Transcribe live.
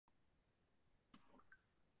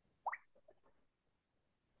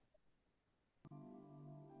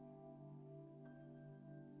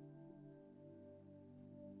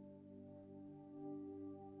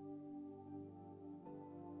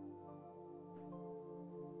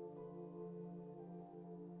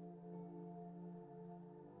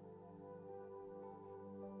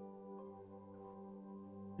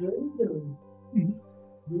Shall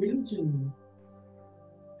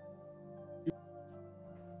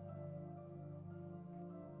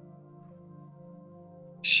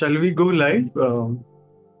we go live?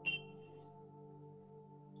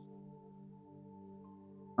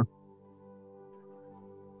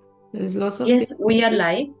 There's lots of Yes, we are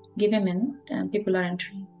live. Give a minute. People are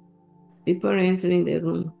entering. people are entering the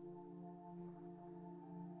room.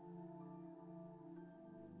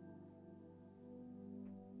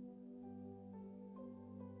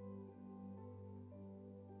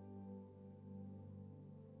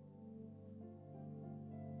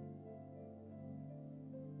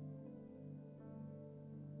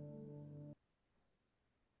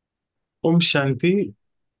 Om Shanti.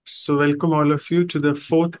 So, welcome all of you to the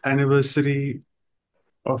 4th anniversary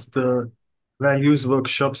of the Values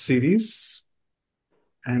Workshop Series.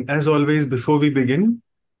 And as always, before we begin,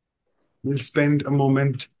 we'll spend a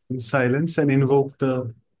moment in silence and invoke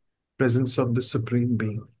the presence of the Supreme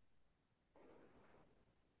Being.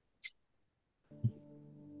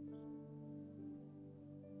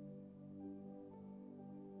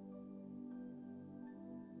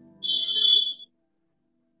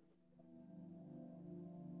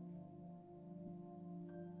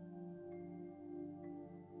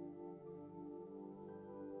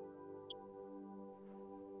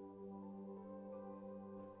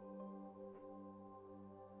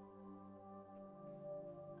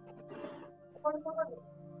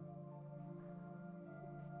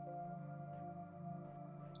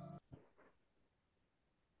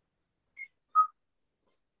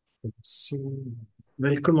 So,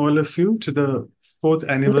 welcome all of you to the 4th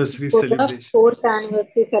anniversary celebration. Fourth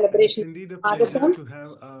anniversary It's celebration. indeed a pleasure to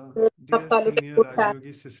have our dear senior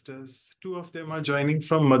Rajyogi sisters. 2 of them are joining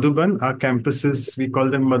from Madhuban. Our campuses, we call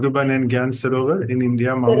them Madhuban and Gyan Sarovar in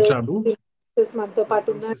India, Mount Abu.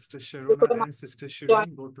 Welcome, Sister Sharonah and Sister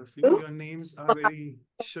Shireen, both of you. Your names are very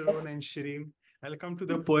Sharon and Shireen. I'll come to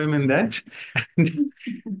the poem in that.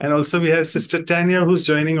 And also we have Sister Tanya, who's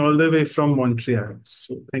joining all the way from Montreal.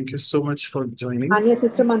 So thank you so much for joining. Tanya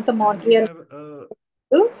sister Mantha Montreal.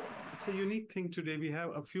 It's a unique thing today. We have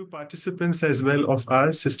a few participants as well of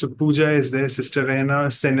ours. Sister Pooja is there, Sister Rena,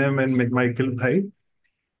 Senem, and Michael Bhai.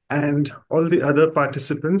 And all the other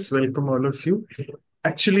participants, welcome all of you.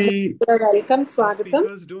 Actually, welcome, Swagatam.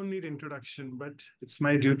 Speakers don't need introduction, but it's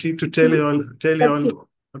my duty to tell you all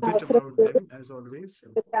a bit about them, as always.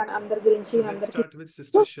 So let's start with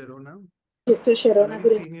Sister Sharonah. Sister A Sharonah,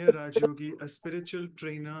 very senior Rajyogi, a spiritual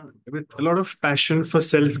trainer with a lot of passion for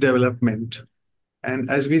self-development. And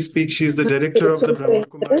as we speak, she's the director of the Brahma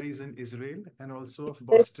Kumaris in Israel and also of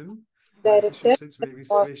Boston, Massachusetts,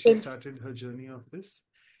 where she started her journey of this.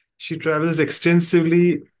 She travels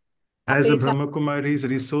extensively as a Brahma Kumari's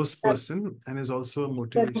resource person and is also a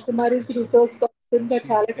motivational speaker. She's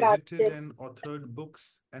edited and authored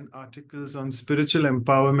books and articles on spiritual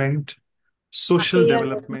empowerment, social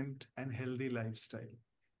development, and healthy lifestyle.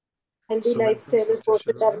 Healthy lifestyle is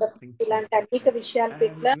social development. And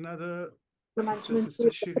another Sister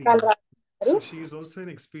Shireen. So she is also an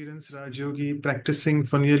experienced Rajyogi practicing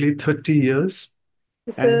for nearly 30 years.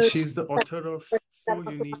 And she's the author of 4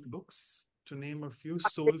 unique books, to name a few: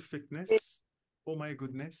 Soul Fitness, Oh My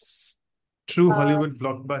Goodness, True Hollywood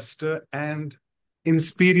Blockbuster, and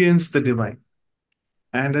Experience the Divine.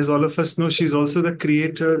 And as all of us know, she's also the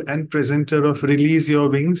creator and presenter of Release Your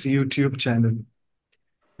Wings YouTube channel.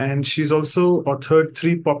 And she's also authored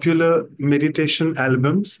 3 popular meditation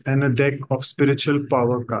albums and a deck of spiritual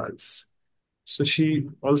power cards. So she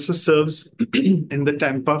also serves in the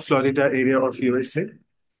Tampa, Florida area of USA.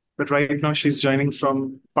 But right now she's joining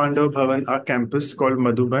from Pandav Bhavan, our campus called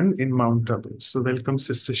Madhuban in Mount Abu. So welcome,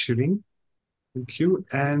 Sister Shireen. Thank you.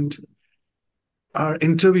 And our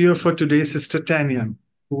interviewer for today, Sister Tanya,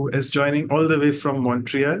 who is joining all the way from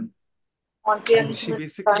Montreal. And she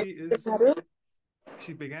basically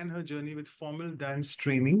she began her journey with formal dance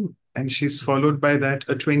training, and she's followed by that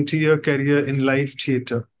a 20-year career in live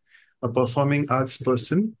theater, a performing arts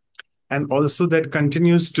person, and also that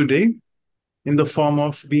continues today in the form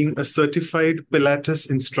of being a certified Pilates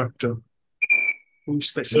instructor who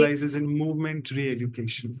specializes in movement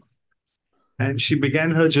re-education. And she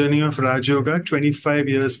began her journey of Raj Yoga 25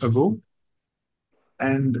 years ago.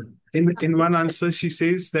 And in one answer, she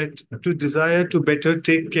says that to desire to better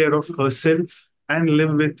take care of herself and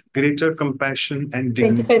live with greater compassion and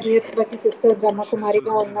dignity. 25 years back, Sister Brahma Kumari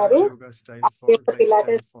ga unnaru.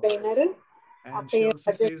 Pilates trainer. And she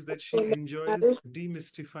also says that she enjoys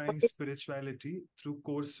demystifying spirituality through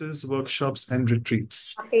courses, workshops, and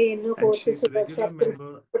retreats. And she's a regular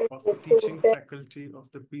member of the teaching faculty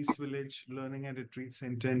of the Peace Village Learning and Retreat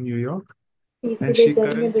Center in New York. And she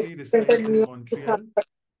currently resides in Montreal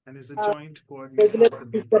and is a joint coordinator at the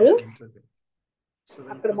Beauty Center there. So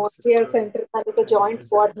welcome, Sister Tanya Rich.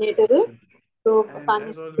 And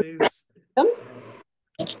as always,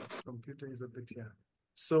 computer is a bit, yeah.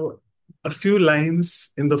 So a few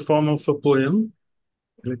lines in the form of a poem.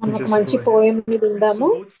 Let me just go ahead. So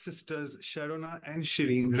both sisters, Sharonah and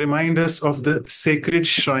Shireen, remind us of the sacred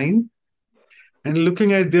shrine, and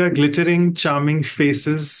looking at their glittering, charming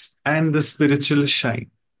faces and the spiritual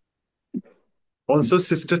shine. Also,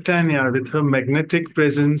 Sister Tanya, with her magnetic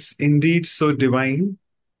presence, indeed so divine,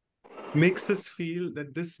 makes us feel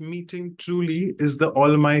that this meeting truly is the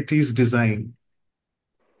Almighty's design.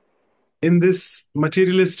 In this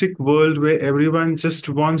materialistic world where everyone just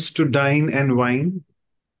wants to dine and wine,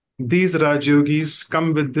 these Rajyogis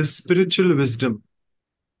come with this spiritual wisdom,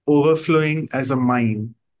 overflowing as a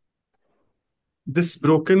mine. This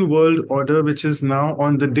broken world order, which is now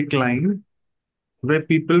on the decline, where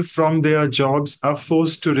people from their jobs are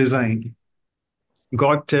forced to resign.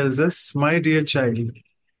 God tells us, my dear child,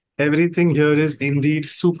 everything here is indeed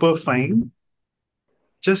super fine.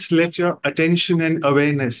 Just let your attention and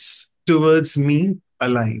awareness towards me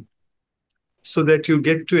align, so that you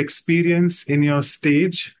get to experience in your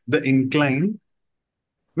stage the incline,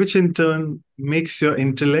 which in turn makes your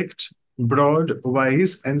intellect broad,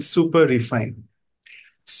 wise, and super refined.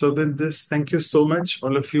 So with this, thank you so much,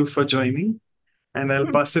 all of you, for joining. And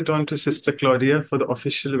I'll pass it on to Sister Claudia for the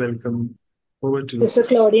official welcome. Over to you, Sister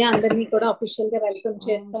Claudia, అందరినీ కూడా official గా welcome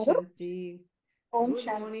చేస్తారు.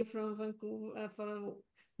 Good morning from Vancouver, from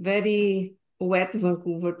very wet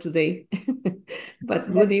Vancouver today. But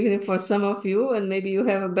good evening for some of you, and maybe you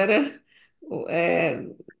have a better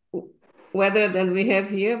weather than we have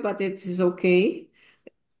here, but it is okay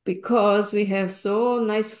because we have so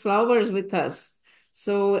nice flowers with us.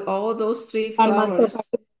 So all those three flowers,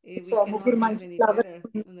 we cannot have any better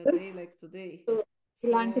on a day like today. So I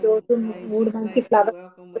just like to welcome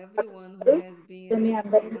everyone who has been in this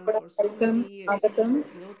program for so many years. You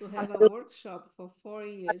know, to have a workshop for 4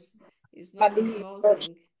 years is not a small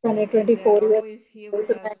thing. And they're always here with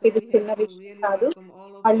us, so we have to really welcome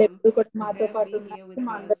all of them who have been here with us,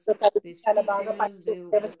 the speakers, the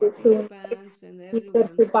participants, and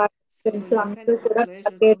everyone. So it's a kind of a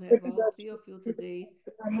pleasure to have all three of you today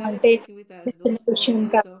celebrating with us those 4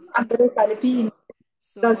 years of workshop.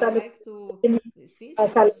 So I like to, since you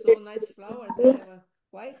have so nice flowers, I have a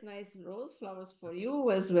quite nice rose flowers for you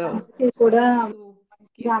as well. So I like to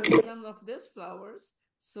give you some of these flowers.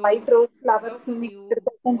 So welcome you,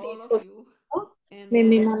 all of you, and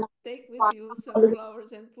then take with you some flowers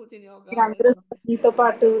and put in your garden. So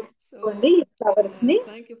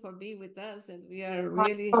thank you for being with us, and we are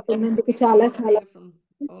really looking forward to hear from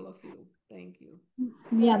all of you. Thank you.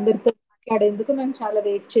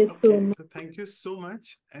 Thank you so much.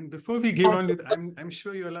 And before we give on with, I'm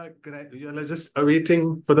sure you all are just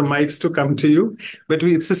awaiting for the mics to come to you, but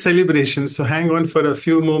it's a celebration. So hang on for a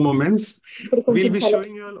few more moments. We'll be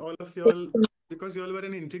showing you all of you all, because you all were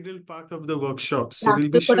an integral part of the workshop. So we'll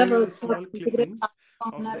be showing you all small clippings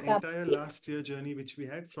of the entire last year journey, which we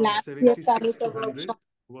had from 76 to 100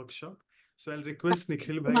 workshop. So I'll request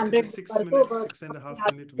Nikhil Bhai to just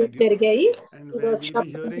 6.5 minute video, and where we'll be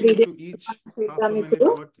hearing into each half a minute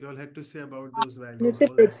what you all had to say about those values. All the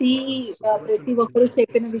speakers. So over to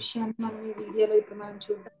Nikhil Bhai.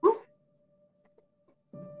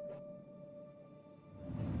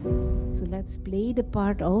 So let's play the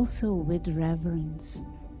part also with reverence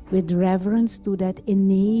to that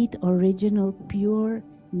innate, original, pure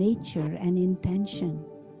nature and intention,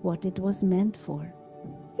 what it was meant for.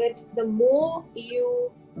 That the more you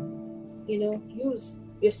use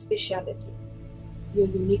your speciality, your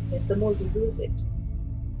uniqueness, the more you use it,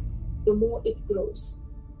 the more it grows.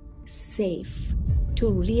 Safe. To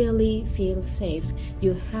really feel safe,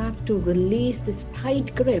 you have to release this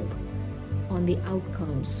tight grip on the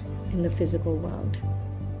outcomes in the physical world.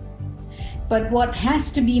 But what has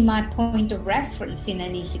to be my point of reference in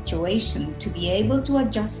any situation to be able to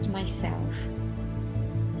adjust myself?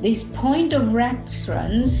 This point of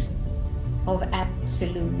reference of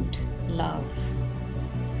absolute love.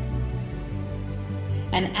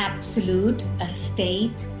 An absolute, a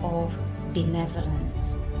state of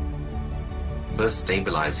benevolence. First,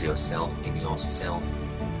 stabilize yourself in your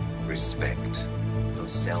self-respect, your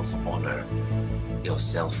self-honor, your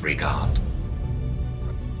self-regard.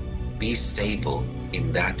 Be stable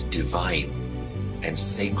in that divine and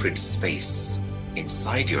sacred space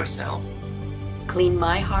inside yourself. Clean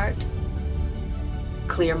my heart,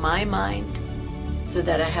 clear my mind, so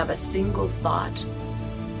that I have a single thought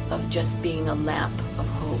of just being a lamp of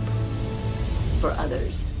hope for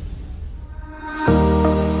others.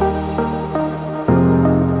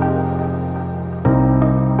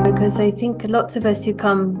 because I think lots of us who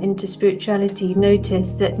come into spirituality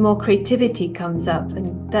notice that more creativity comes up,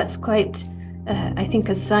 and that's quite, I think,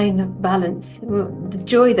 a sign of balance. The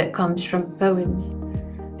joy that comes from poems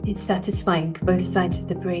is satisfying both sides of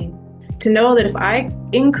the brain. To know that if I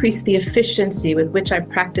increase the efficiency with which I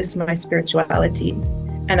practice my spirituality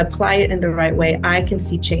and apply it in the right way, I can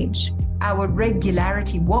see change. Our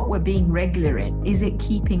regularity, what we're being regular in, is it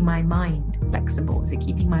keeping my mind flexible? Is it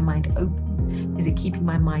keeping my mind open? Is it keeping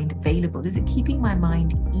my mind available? Is it keeping my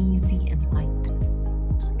mind easy and light?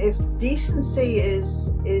 If decency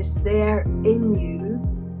is there in you,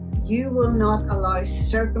 you will not allow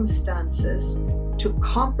circumstances to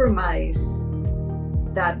compromise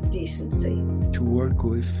that decency. To work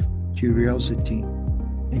with curiosity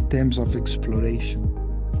in terms of exploration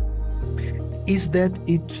is that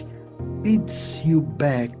it feeds you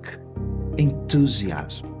back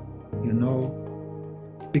enthusiasm,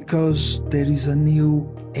 because there is a new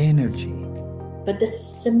energy. But the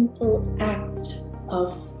simple act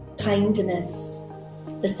of kindness,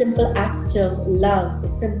 the simple act of love, the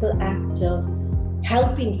simple act of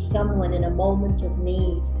helping someone in a moment of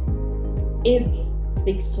need is a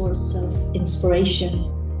big source of inspiration.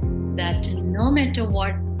 That no matter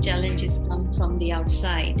what challenges come from the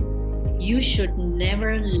outside, you should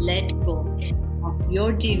never let go of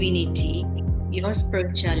your divinity, your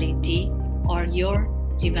spirituality, or your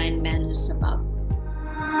divine manners above.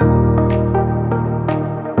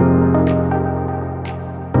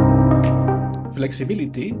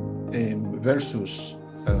 Flexibility versus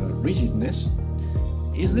rigidness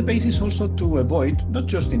is the basis also to avoid, not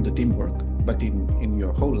just in the teamwork, but in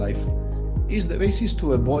your whole life, is the basis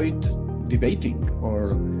to avoid debating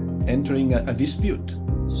or entering a dispute.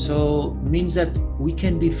 So means that we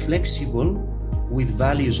can be flexible with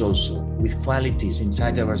values also, with qualities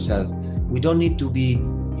inside of ourselves. We don't need to be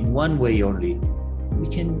in one way only. We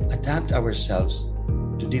can adapt ourselves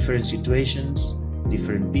to different situations,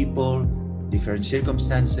 different people, different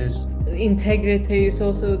circumstances. Integrity is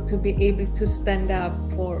also to be able to stand up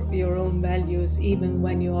for your own values even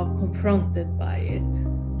when you are confronted by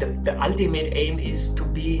it. The ultimate aim is to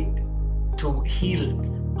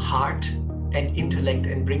heal heart and intellect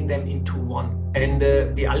and bring them into one. And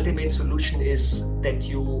the ultimate solution is that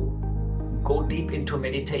you go deep into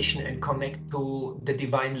meditation and connect to the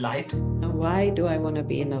divine light. Why do I want to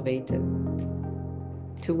be innovative?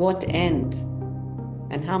 To what end?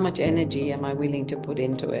 And how much energy am I willing to put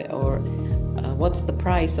into it? Or what's the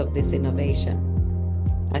price of this innovation?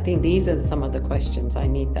 I think these are some of the questions I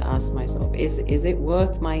need to ask myself. Is it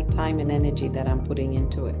worth my time and energy that I'm putting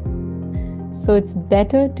into it? So it's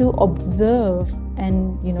better to observe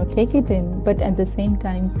and take it in, but at the same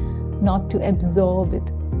time not to absorb it.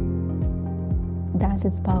 That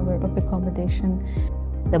is power of accommodation.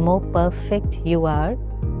 The more perfect you are,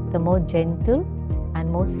 the more gentle and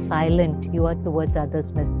more silent you are towards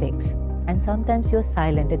others' mistakes. And sometimes you're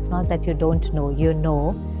silent. It's not that you don't know, you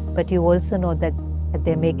know, but you also know that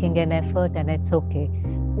they're making an effort and it's okay.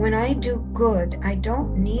 When I do good, I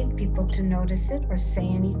don't need people to notice it or say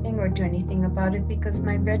anything or do anything about it, because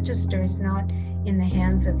my register is not in the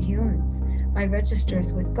hands of humans. My register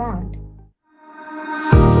is with God.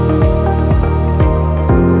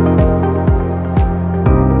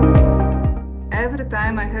 Every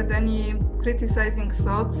time I had any criticizing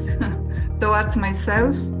thoughts towards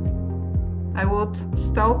myself, I would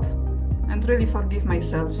stop and really forgive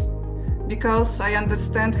myself, because I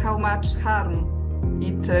understand how much harm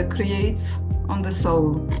it creates on the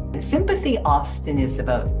soul. Sympathy often is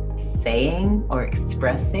about saying or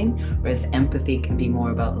expressing, whereas empathy can be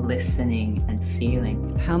more about listening and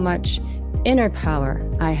feeling. How much inner power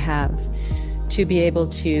I have to be able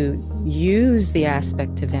to use the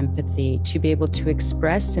aspect of empathy, to be able to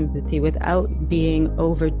express sympathy without being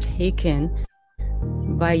overtaken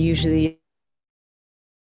by usually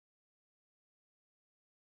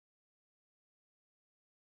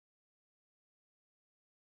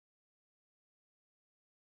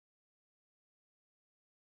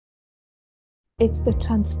It's the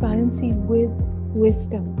transparency with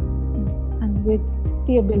wisdom and with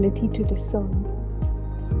the ability to discern.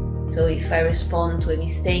 So if I respond to a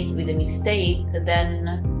mistake with a mistake, then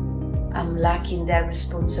I'm lacking that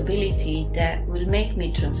responsibility that will make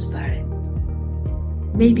me transparent.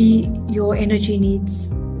 Maybe your energy needs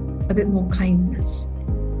a bit more kindness,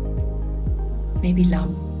 maybe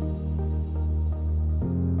love.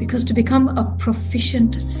 Because to become a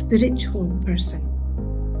proficient spiritual person,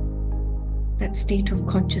 that state of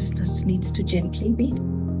consciousness needs to gently be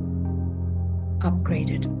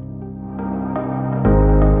upgraded.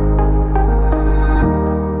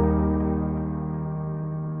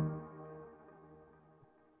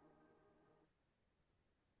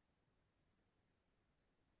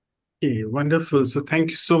 Okay, wonderful. So thank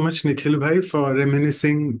you so much, Nikhil Bhai, for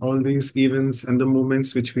reminiscing all these events and the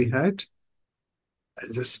moments which we had.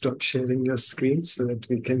 I'll just stop sharing your screen so that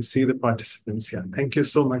we can see the participants. Yeah, thank you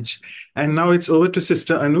so much. And now it's over to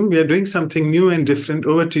Sister Anu. We are doing something new and different.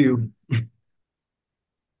 Over to you.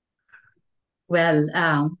 Well,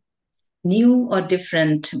 new or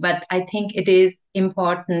different, but I think it is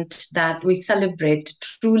important that we celebrate,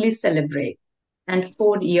 truly celebrate. And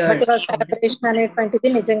 4 years but ఇవాళ of this celebration అనేటువంటిది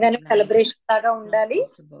నిజంగానే celebration లాగా is not ఉండాలి.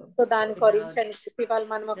 possible so దాని గురించి without అని చెప్పి ఇవాళ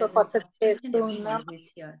మనం ఒక presence కొత్తది of each and చేస్తూ everyone ఉన్నాం. who is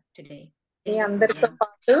here today me in the అందరితో program.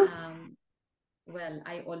 పాటు Well,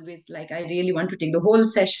 I always I really want to take the whole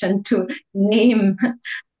session to name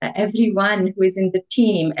everyone who is in the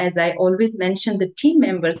team. As I always mention, the team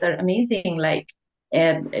members are amazing, like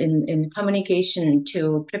in communication, to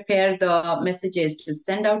prepare the messages, to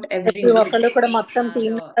send out every ప్రతి week ఒక్కళ్ళు కూడా మొత్తం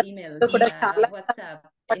team the emails, కూడా చాలా WhatsApp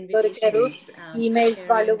దొరికారు. invitations, emails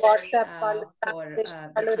వాళ్ళు, preparing WhatsApp వాళ్ళు, for translation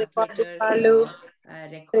the వాళ్ళు, రికార్డింగ్ translators, వాళ్ళు,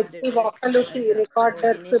 ప్రతి recorders, ఒక్కళ్ళకి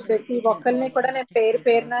రికార్డర్స్, coordination ప్రతి team, and ఒక్కరిని all కూడా the నేను పేరు technical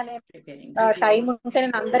పేరున నేను preparing టైం videos, ఉంటే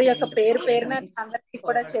నేను అందరి యొక్క preparing the పేరు పేరున PowerPoints అందరికీ for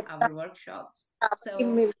కూడా our చెప్తాను. workshops. కాబట్టి So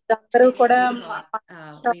మీరందరూ today కూడా we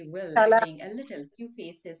thought we will చాలా bring a few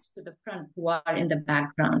faces to the front who are in the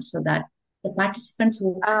background, so that the participants who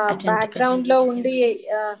attend background లో ఉండి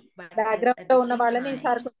but బ్యాక్గ్రౌండ్ at లో the ఉన్న same వాళ్ళని time,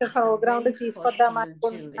 ఈసారి కొంచెం the ఫోర్గ్రౌండ్ very first తీసుకొద్దాం thing we'll do is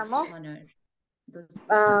అనుకుంటున్నాము. to honor those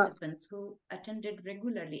participants who attended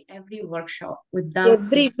regularly every workshop without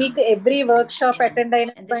every week every work shop attend and they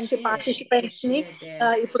అయినటువంటి shared participants ని their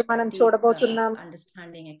ఇప్పుడు మనం deep చూడబోతున్నాం.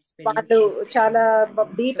 understanding వాళ్ళు experiences. చాలా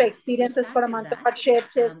deep So the experiences fact కూడా is మనతో that పాటు షేర్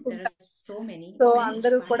there చేసుకుంటారు. are so many so for each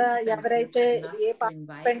అందరూ కూడా participant ఎవరైతే we would A love to invite,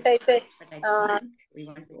 participant అయితే but I think we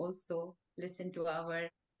want to also listen to our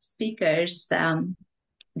speakers,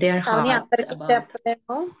 their అవన్నీ hearts అందరికీ about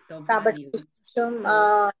చెప్పలేము the కాబట్టి values. కొంచెం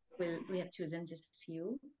So we have chosen just few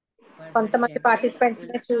who are very కొంతమంది regular. Participants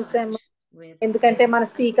We'll ని start చూసాము, with ఎందుకంటే మన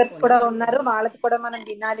I'll స్పీకర్స్ follow కూడా the ఉన్నారు, order. వాళ్ళకి కూడా మనం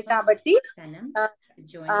వినాలి First, కాబట్టి Sanam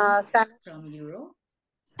joining from Europe.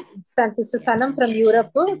 Sister సనం from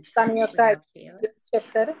Europe తన యొక్క experience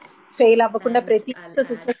చెప్తారు. ఫెయిల్ అవ్వకుండా And ప్రతి I'll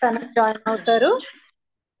సిస్టర్ add సనం జాయిన్ అవుతారు.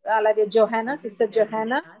 అలాగే Johana, who will sister be there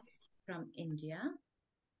Johana with us from India.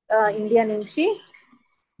 India నుంచి,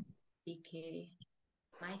 PK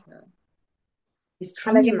Michael is from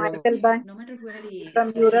అలాగే Europe. Michael bye No matter where he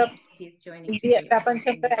from Europe, is, he is joining India today from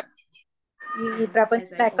ప్రపంచంలో India. ఈ And as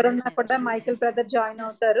ప్రపంచంలో I ఎక్కడున్నా always కూడా mention, Michael brother join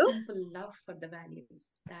అవుతారు. simple love for the values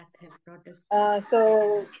that has brought us so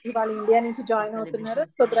together. ఇవాళ India నుంచి join అవుతున్నారు.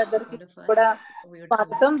 So brother కి All of కూడా us, we would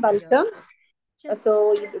స్వాగతం, love to welcome. hear so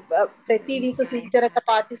just ప్రతి week insights, sincere గా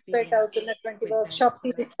participate experience అవుతున్నటువంటి with work us shop all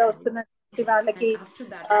series at లో once. వస్తున్నటువంటి వాళ్ళకి And after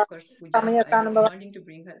that, of course, Pooja, సమయ I was కానుభవం wanting to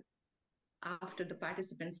bring her after the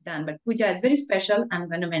participants done, but Pooja is very special. I'm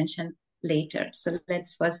going to mention later. So let's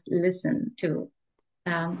first listen to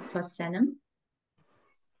first Sanam.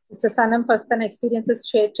 Sister సనం first తన experiences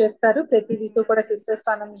share చేస్తారు. ప్రతి week కూడా sister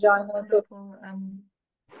సనం join అవుతూ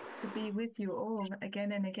to be with you all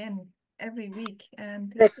again and again every week, and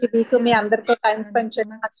ప్రతి week మీ అందరితో time spend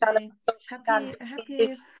చేయడం నాకు చాలా సంతోషంగా happy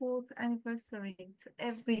 4th anniversary to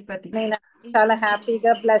everybody. నేను చాలా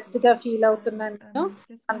హ్యాపీగా బ్లెస్డ్ గా ఫీల్ అవుతున్నాను నేను.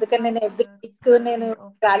 అందుకని నేను ఎవ్రీ వీక్ నేను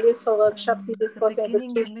values for work shop series The కోసం ఎదురు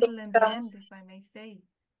beginning, the చూస్తూ middle, and the end, if I may say,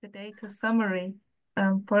 today to summary,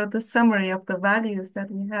 for the summary of the values that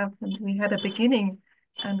we have. And we had a beginning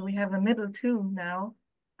and we have a middle too now.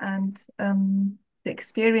 And the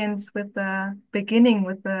experience with the beginning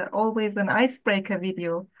with the always an icebreaker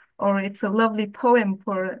video, or it's a lovely poem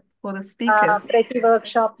for the speakers. ప్రతి work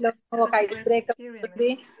shop లో ఒక such a ice breaker experience,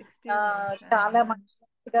 ఉంది. చాలా and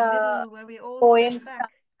మంచిగా the middle where we all poems sit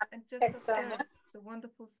back and just observe the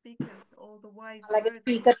wonderful speakers, all the wise అలాగే words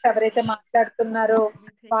speakers ఎవరైతే మాట్లాడుతున్నారో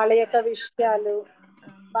వాళ్ళ యొక్క విషయాలు,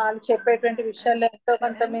 వాళ్ళు చెప్పేటువంటి విషయాలు ఎంతో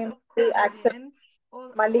కొంత మేము యాక్సెప్ట్,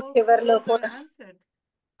 మళ్ళీ చివరిలో కూడా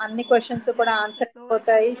అన్ని క్వశ్చన్స్ కూడా ఆన్సర్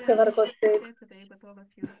అయిపోతాయి చివరికి వస్తే. today with all of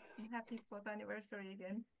you. And happy 4th anniversary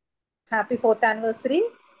again. Happy 4th anniversary.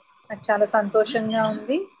 నాకు చాలా సంతోషంగా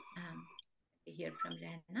ఉంది. Hear from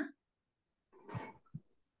Rana.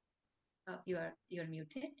 You're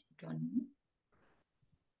muted. Don't.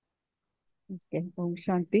 Okay, Om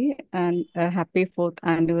Shanti, and a happy 4th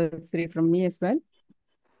anniversary from me as well.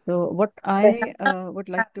 So what I would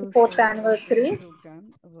like to 4th share anniversary. about this program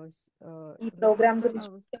was ఈ the programme first time గురించి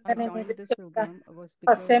I joined this program was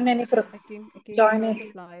first because time నేను I came join across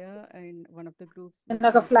a flyer in one of the groups. నేను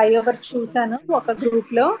ఒక flyover చూసాను ఒక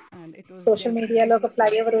group లో, social మీడియాలో ఒక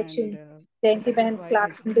ఫ్లైఓవర్ వచ్చింది. జయంతి బెహన్స్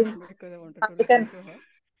క్లాస్ ఉంది, అందుకని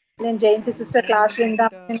నేను జయంతి సిస్టర్ క్లాస్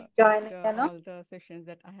విందామని జాయిన్ అయ్యాను.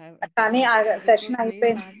 కానీ ఆ సెషన్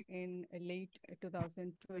అయిపోయింది. in late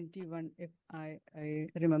 2021, if I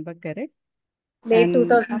remember correct. Late And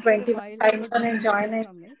 2021 after a while, I టైంలో got నేను జాయిన్ disconnected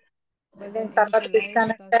అయ్యాను. from it. But నేను then in తర్వాత July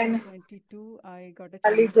డిస్కనెక్ట్ అయిన 2022, I got a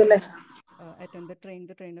మళ్ళీ chance July to attend the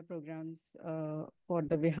trainer programs for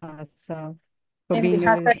the Vihasa, for నేను being a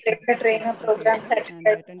విహాస trainer spiritual programmes teacher, attend and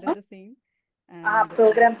I అయ్యాను. attended the same. ఆ And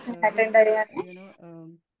programmes with attend అయ్యాను.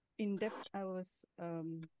 in depth, I was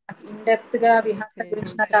in depth గా I would విహాస say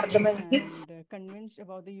గురించి నాకు intrigued అర్థమైంది. and convinced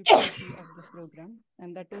about the utility of this program.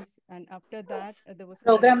 And after that, there was no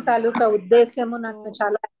programme looking back. తాలూకా ఉద్దేశము నాకు So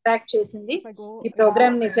చాలా attract చేసింది. if I go, ఈ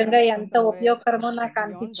programme you know, నిజంగా from ఎంత somewhere ఉపయోగకరమో నాకు beyond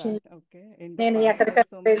అనిపించింది. that, okay, in the నేను past, there are ఎక్కడికైనా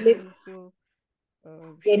so many వెళ్ళి things to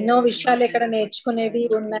ఎన్నో share విషయాలు with ఇక్కడ you, but I నేర్చుకునేవి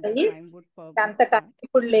don't think ఉన్నాయి. the time would permit అంత టైం that.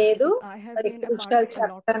 ఇప్పుడు లేదు. Because I have been ఎక్కువ a part విషయాలు of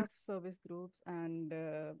a lot చెప్తాను. of service groups, and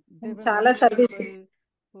there నేను were చాలా many సర్వీస్ people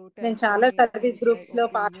who నేను tell చాలా me service things like, groups లో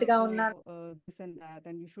okay, పార్ట్ you గా ought to ఉన్నాను. know this and that,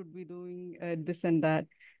 and you should be doing this and that.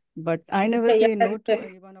 But I ఇది never say no చేయాలి. to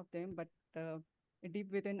any one of them. But deep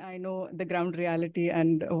within, I know the ground reality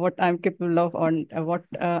and what I'm capable of, or what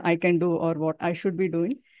I can do, or what I should be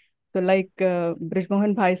doing. So, like Brij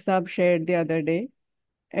Bhai Saab shared the other day,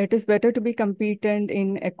 it is better to be competent in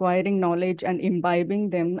acquiring knowledge and imbibing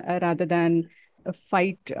them rather than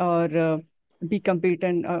fight or be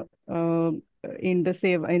competent in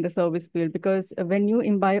the service field. Because when you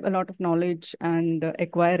imbibe a lot of knowledge and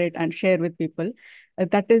acquire it and share with people,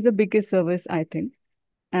 that is the biggest service, I think.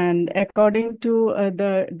 And according to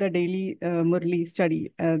the daily Murli study,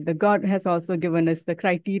 the God has also given us the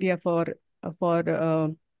criteria for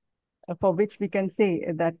which we can say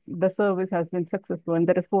that the service has been successful. And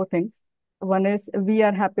there is four things. One is we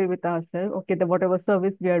are happy with ourselves. Okay, whatever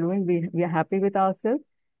service we are doing, we are happy with ourselves.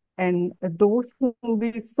 And those whom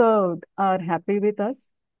we served are happy with us.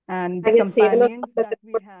 And the అలాగే సేవలో companions that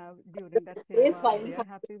we have during that seva, they are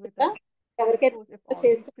happy with us. And of ఎవరికైతే course, if all these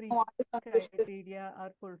three చేస్తున్న వాళ్ళు సంతృష్టి criteria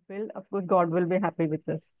are fulfilled, of course, God will be happy with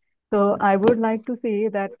us. So I would like to say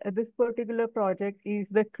that this particular project is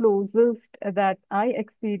the closest that I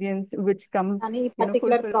experienced, which కానీ ఈ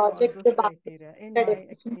particular fulfill all project those criteria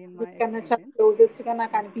definition my కన్నా చాలా experience. Closest గా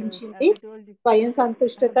నాకు Because అనిపించింది. as I told you, స్వయం I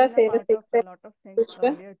సంతుష్టత, have been a సేవ part of a lot of things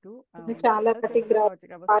earlier too. చాలా A similar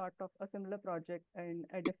project. I was part of a similar project in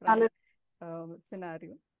a different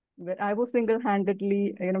scenario where I was single-handedly,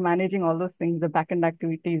 managing all those things, the back-end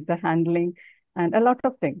activities, the handling, and a lot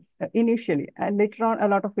of things initially. And later on, a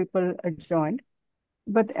lot of people joined.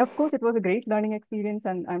 But of course, it was a great learning experience,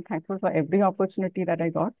 and I'm thankful for every opportunity that I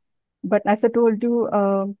got. But as I told you,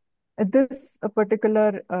 this particular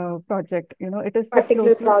project, it is the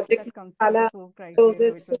particular closest project that comes to చాలా the four criteria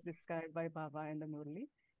closest. which was described by Baba and the Murli.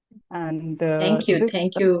 And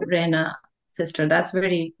Thank you, Rena, sister. That's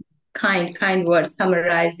very kind words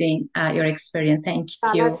summarizing your experience. Thank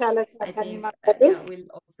చాలా you. చాలా I think ధన్యవాదాలు. we'll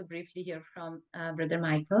also briefly hear from Brother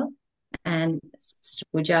Michael and Sister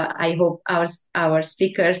Pooja. I hope our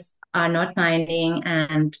speakers are not minding,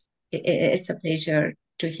 and it's a pleasure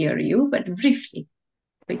to hear you, but briefly,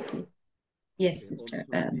 quickly. Yes, Sister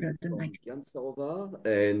Brother Michael.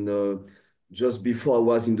 And just before I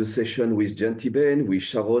was in the session with Gentiben, with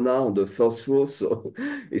Sharonah on the first row. So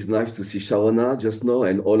it's nice to see Sharonah just now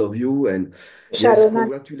and all of you. And yes, Sharonah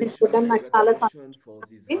congratulations నాకు చాలా for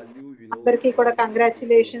this value, అందరికీ కూడా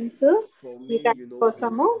congratulations for ఈ me, కార్యం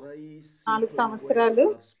కోసము. a very 4 simple way సంవత్సరాలు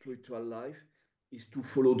to have spiritual life is to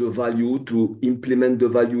follow the value, to implement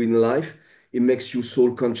the value in life. It makes you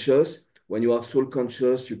soul conscious. When you are soul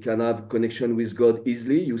conscious, you can have connection with God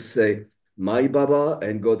easily. You say, my Baba,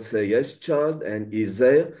 and God say, yes, child, and He's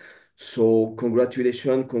there. So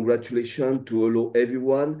congratulations to allow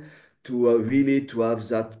everyone to really to have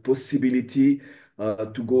that possibility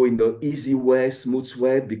to go in the easy way, smooth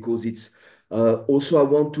way, because it's also, I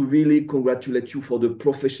want to really congratulate you for the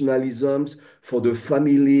professionalisms, for the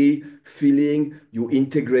family feeling. You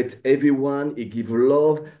integrate everyone. You give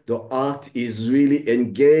love. The art is really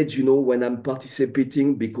engaged, when I'm participating,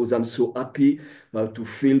 because I'm so happy to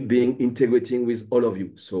feel being integrating with all of you.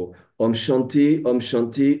 So, Om Shanti, Om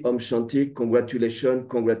Shanti, Om Shanti. Congratulations,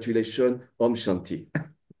 Om Shanti.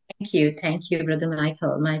 Thank you, Brother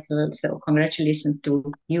Michael. So congratulations to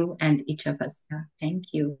you and each of us. Thank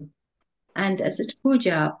you. And Sister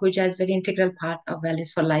Pooja is very integral part of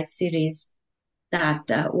Values for Life series, that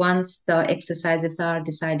once the exercises are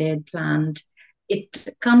decided, planned, it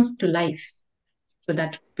comes to life. So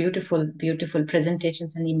that beautiful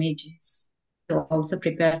presentations and images. So also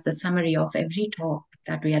prepares the summary of every talk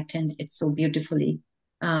that we attend. It's so beautifully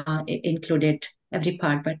included every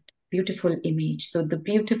part, but beautiful image. So the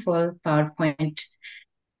beautiful PowerPoint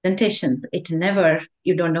presentations,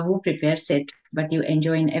 you don't know who prepares it, but you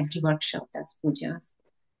enjoy in every workshop. That's Pooja's.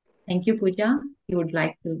 Thank you, Pooja. You would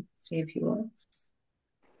like to say a few words.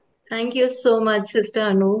 Thank you so much, Sister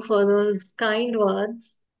Anu, for those kind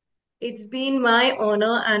words. It's been my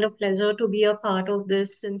honor and a pleasure to be a part of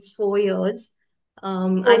this since 4 years. I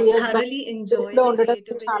thoroughly enjoy లో the ఉండడం చాలా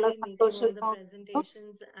creativity in making all the సంతోషంగా ఉంది.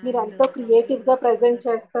 presentations మీరు and ఎంతో creative గా summarizing all present the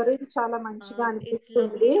చేస్తారు. topics. ఇది చాలా మంచిగా It's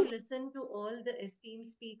అనిపిస్తుంది. lovely to listen to all the esteemed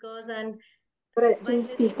speakers, and esteem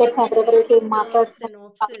while speakers listening and ఎవరెవరైతే reading the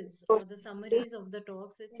synopsis or the మాట్లాడుతున్నారు summaries of the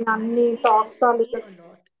talks, it's నేను అన్ని really talks helped me taluka a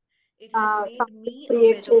lot. It has made me a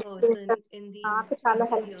create better చేస్తూ person ఉంటాను. in నాకు these చాలా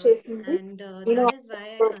 4 help years, చేసింది. and నేను that is why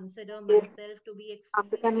I consider myself to be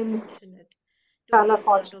అందుకని extremely fortunate to be చాలా a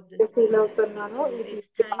part of this fortunate feel team. అవుతున్నాను. So ఈ it's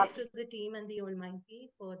టీంకి thanks to the team and the Almighty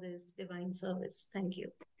for this divine service. Thank you.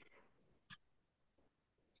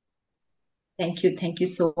 Thank you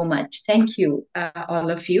so much. Thank you, all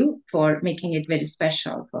of you, for making it very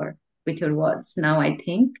special with your words. Now I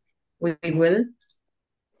think we will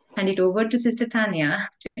hand it over to Sister Tanya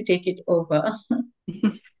to take it over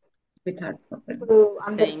with her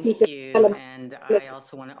program. Thank you. And I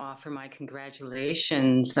also want to offer my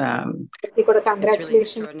congratulations. It's really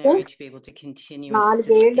extraordinary to be able to continue and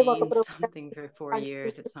to sustain something for 4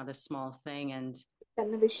 years. It's not a small thing. And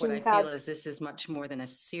what I feel is this is much more than a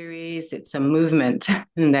series. It's a movement,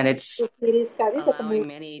 and that it's allowing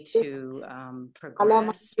many to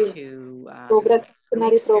progress, to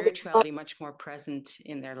make spirituality much more present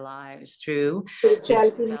in their lives through this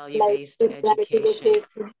value-based education.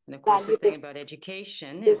 And of course, the thing about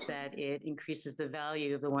education is that it increases the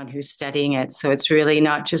value of the one who's studying it. So it's really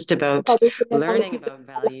not just about learning about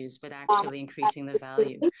values, but actually increasing the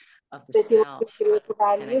value of the self.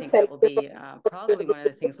 And I think that will be probably one of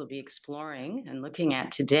the things we'll be exploring and looking at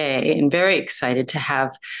today. And very excited to have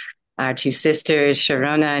our two sisters,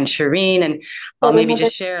 Sharonah and Shireen. And I'll maybe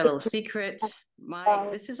just share a little secret.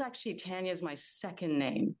 This is actually Tanya's my second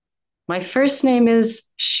name. My first name is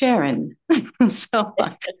Sharon. So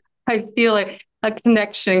I feel a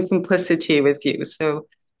connection, complicity with you. So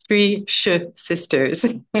 3 sisters.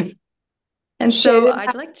 And so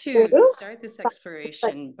I'd like to start this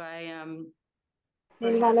exploration by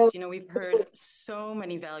perhaps, we've heard so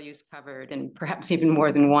many values covered, and perhaps even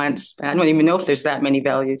more than once. I don't even know if there's that many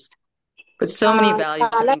values, but so many values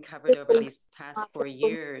have been covered over these past 4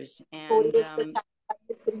 years. And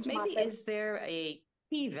maybe is there a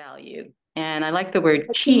key value? And I like the word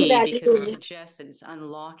key because it suggests that it's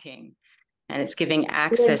unlocking and it's giving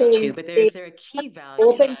access to, but is there a key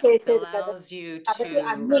value that allows you to,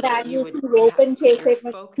 you would perhaps put your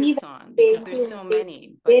focus on, because there's so many,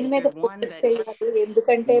 but is there one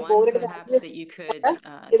perhaps that you could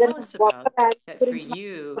tell us about that for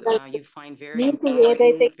you, you find very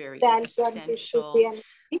important, very essential,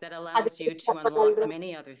 that allows you to unlock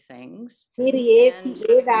many other things, and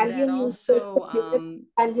that also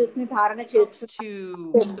helps to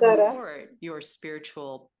support your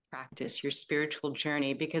spiritual practice, your spiritual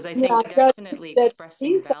journey, because I think definitely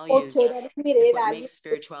expressing values is what makes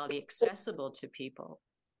spirituality accessible to people.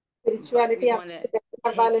 But we want to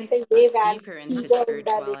take us deeper into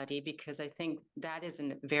spirituality, because I think that is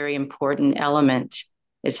a very important element,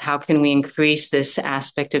 is how can we increase this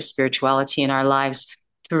aspect of spirituality in our lives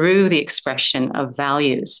through the expression of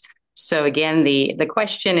values. So again, the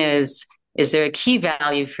question is there a key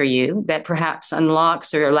value for you that perhaps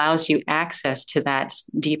unlocks or allows you access to that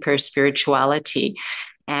deeper spirituality?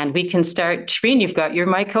 And we can start. Shireen, you've got your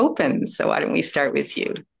mic open, so why don't we start with you?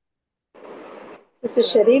 Sister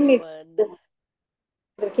Shireen,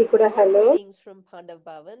 greetings from Pandav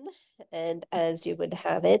Bhavan, and as you would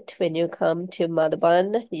have it, when you come to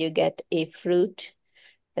Madhaban, you get a fruit,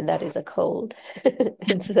 and that is a cold.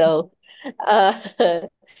 And so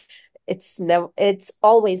it's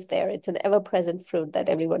always there. It's an ever-present fruit that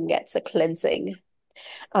everyone gets, a cleansing.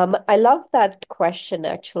 I love that question,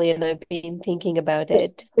 actually, and I've been thinking about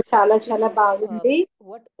it.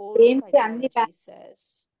 What old psychology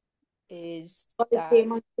says is that the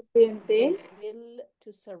will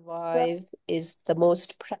to survive is the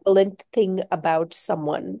most prevalent thing about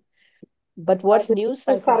someone. But what new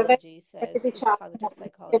psychology says is positive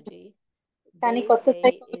psychology. They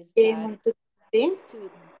say is that to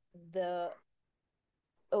the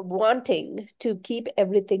wanting to keep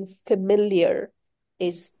everything familiar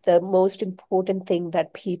is the most important thing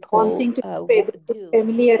that people wanting to do.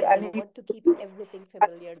 familiar They want to keep everything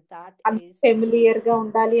familiar. That is the prevalent,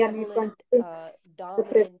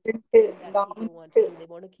 dominant thing that people want to do. They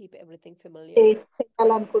want to keep everything familiar. And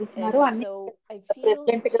so I feel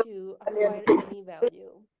to acquire any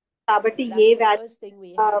value, that's the first thing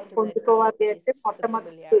we have to let go is the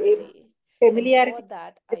familiarity. And for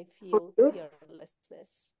that, I feel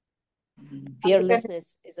fearlessness. Fearlessness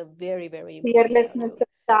is a very, very important fearlessness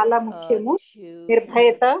చాలా value ముఖ్యము. to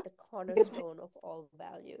నిర్భయత the cornerstone of all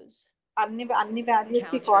values. అన్ని values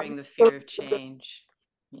కి Countering the fear of change.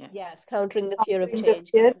 Yeah. Yes, countering the fear of Countering the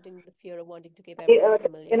change, fear. countering the fear of wanting to keep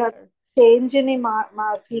everything familiar. Change ని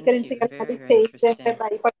స్వీకరించగలగాలి. Change అంటే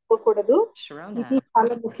భయపడకూడదు. Sharonah. ఇది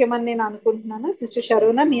చాలా ముఖ్యమని నేను అనుకుంటున్నాను. సిస్టర్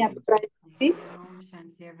షరోనా, మీ అభిప్రాయం ఏంటి?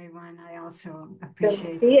 Shanti, everyone. I also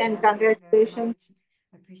appreciate and congratulations.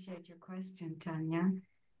 Appreciate your question, Tanya.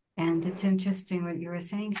 And it's interesting what you were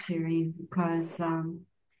saying, Shireen, because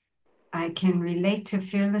I can relate to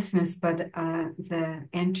fearlessness, but the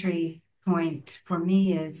entry point for me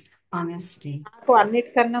is honesty. నాకు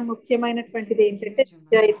అన్నిటికన్నా ముఖ్యమైనటువంటిది ఏంటంటే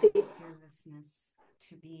నిజాయితీ.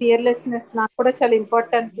 Fearlessness నాకు కూడా చాలా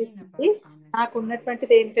important అనిపిస్తుంది. నాకు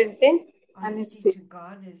ఉన్నటువంటిది ఏంటంటే honesty.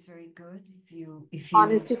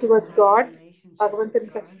 Honesty towards God.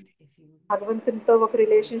 భగవంతునితో ఒక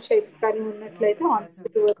రిలేషన్షిప్ కానీ ఉన్నట్లయితే honesty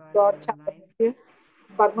towards God చాలా ముఖ్యం.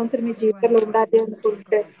 భగవంతుడు మీ జీవితంలో ఉండాలి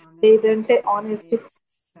అనుకుంటే లేదంటే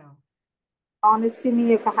honesty మీ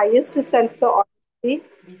యొక్క హైయెస్ట్ సెల్ఫ్ తో honesty.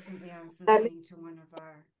 Recently, I was listening to one of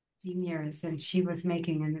our seniors, and she was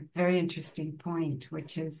making a very interesting point,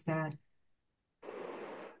 which is that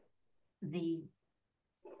the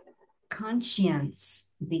conscience,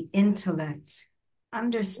 the intellect,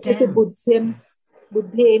 understands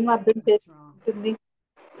బుద్ధి ఏం అర్థం చేసుకుంటుంది,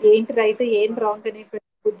 ఏంటి రైట్ ఏం రాంగ్ అనేటువంటి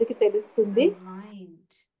బుద్ధికి తెలుస్తుంది.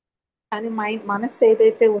 కానీ మనస్సు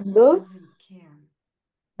ఏదైతే ఉందో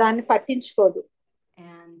దాన్ని పట్టించుకోదు.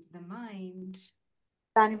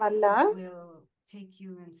 దాని వల్ల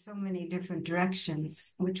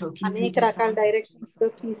అనేక రకాల డైరెక్షన్స్ లో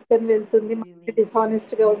తీసుకొని వెళ్తుంది,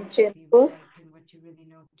 డిస్హానెస్ట్ గా ఉంచేందుకు.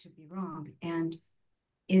 And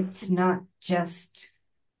it's not just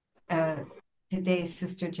today,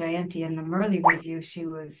 Sister Jayanti in the Murli review, she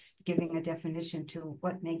was giving a definition to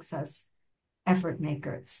what makes us effort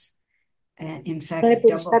makers. In fact,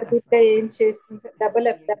 double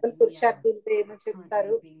పురుషార్థులతో ఏమో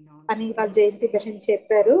చెప్తారు అని వాళ్ళు జయంతి బెహన్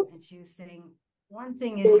చెప్పారు. one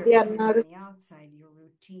thing is your efforts on the outside, your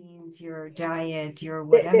routines, your diet, your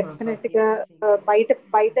whatever. Definitely గా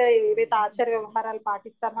బయట ఏవైతే ఆచార వ్యవహారాలు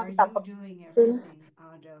పాటిస్తామో అవి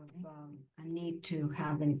out of a need to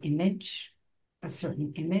have an image, a certain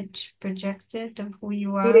image projected of who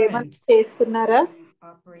you are. మీరేమన్నా చేస్తున్నారా?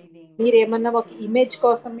 మీరేమన్నా ఒక ఇమేజ్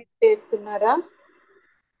కోసం చేస్తున్నారా?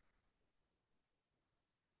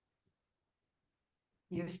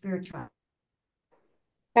 Your spiritual.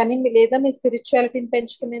 కానీ లేదా మీ స్పిరిచువాలిటీని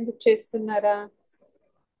పెంచుకునేందుకు చేస్తున్నారా?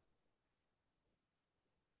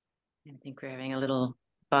 I think we're having a little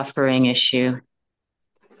buffering issue.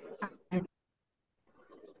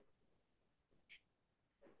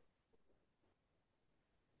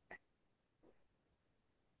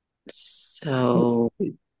 So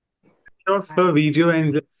off the video and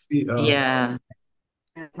just see. Yeah.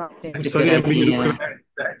 I'm sorry, I'm being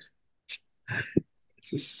recorded.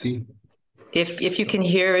 Just see. If you can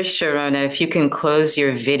hear us, Sharonah, if you can close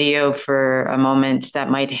your video for a moment, that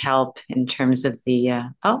might help in terms of the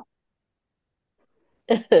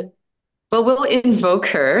well, we'll invoke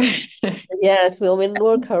her. Yes, we'll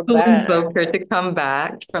invoke her We'll back. invoke her to come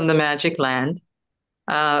back from the magic land.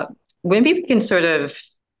 Maybe we can sort of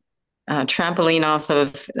trampoline off of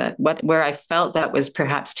where I felt that was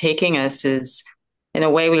perhaps taking us is, in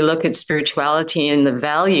a way, we look at spirituality and the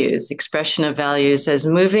values, expression of values, as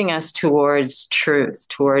moving us towards truth,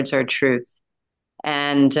 towards our truth.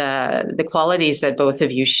 And the qualities that both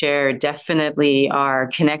of you share definitely are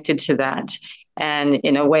connected to that. And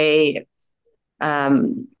in a way,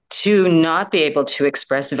 to not be able to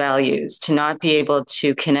express values, to not be able to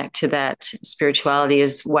connect to that spirituality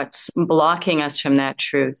is what's blocking us from that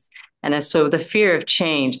truth. And so the fear of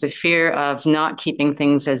change, the fear of not keeping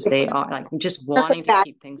things as they are, like just wanting to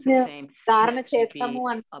keep things the same, can actually be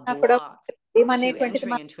a block to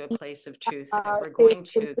entering into a place of truth that we're going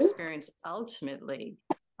to experience ultimately,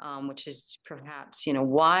 which is perhaps,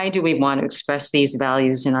 why do we want to express these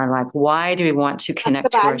values in our life? Why do we want to connect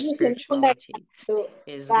to our spirituality?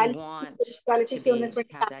 Is we want to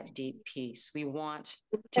have that deep peace. We want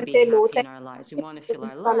to be happy in our lives. We want to feel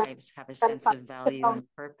our lives have a sense of value and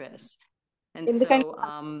purpose. And so, in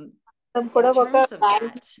terms of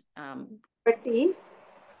that,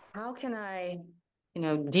 how can I,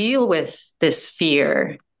 deal with this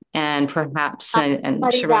fear? And perhaps, and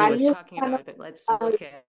Sharonah was talking about it, but let's look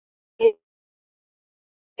at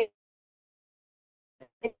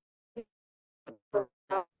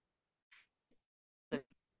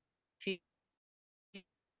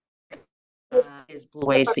is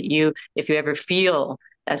ways that if you ever feel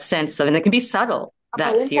a sense of, and it can be subtle,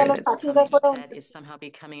 that fear that's coming, that is somehow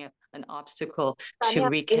becoming an obstacle to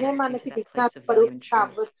reconnecting to that place of value and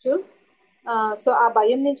truth. So ఆ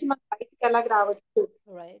భయం నుంచి మనం బయటికి ఎలా రావచ్చు?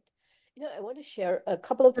 Right. I want to share a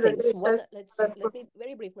couple of things. One, let me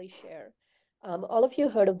very briefly share. All of you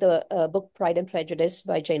heard of the book Pride and Prejudice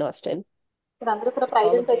by Jane Austen.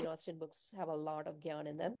 All of Jane Austen books have a lot of gyan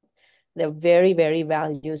in them. They're very, very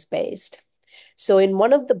values based. So in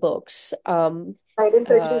one of the books, Pride and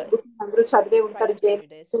Prejudice book అందరూ చదివే ఉంటారు.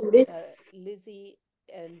 Lizzie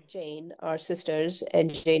and Jane are sisters, and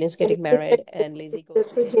Jane is getting married, and Lizzie goes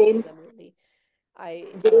to Jane and says,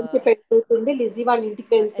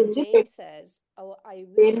 and Jane says, "Oh, I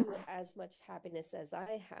wish you as much happiness as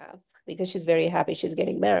I have," because she's very happy she's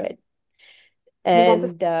getting married. And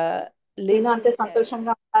Lizzie says,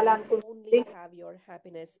 "I only have your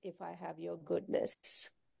happiness if I have your goodness."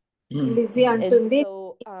 Lizzie antundi,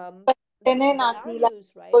 values,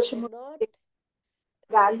 right? They're not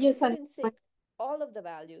values, all of the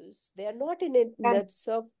values, they are not in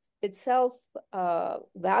itself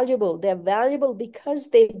valuable. They're valuable because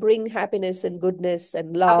they bring happiness and goodness and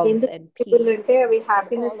love and peace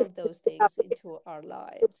and all of those things into our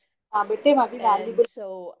lives. And so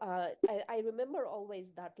I remember always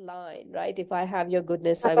that line, right? If I have your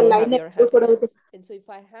goodness, I will have your happiness. And so if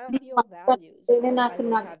I have your values, I will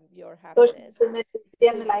have your happiness. So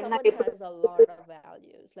if someone has a lot of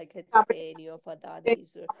values, like let's say any of our daddies,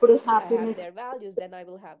 I have their values, then I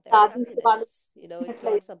will have their happiness. It's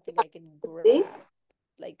not something I can grab.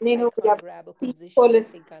 Like I can't grab a position and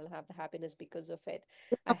think I'll have the happiness because of it.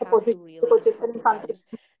 I have to really inculcate values.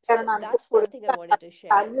 So that's one thing I wanted to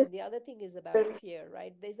share. And the other thing is about fear,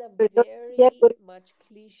 right? There's a very much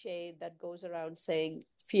cliche that goes around saying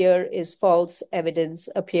fear is false evidence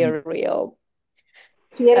appear real.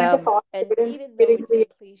 And even though it's a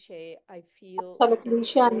cliche, I feel it's so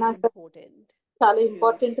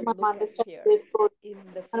important to look at fear in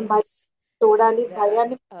the face. That,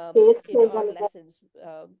 in our lessons,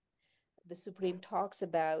 the Supreme talks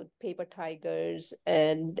about paper tigers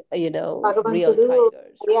and real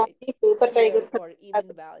tigers, right? Fear or even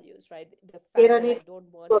values, right? The fact that I don't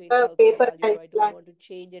want to inculcate value, or I don't want to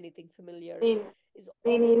change anything familiar is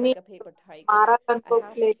almost like a paper tiger. I have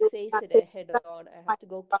to face it head on. I have to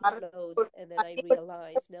go close, and then I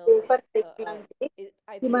realize, no, I think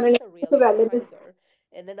it's a real tiger.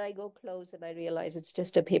 And then I go close and I realize it's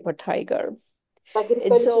just a paper tiger.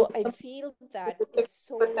 And so I feel that it's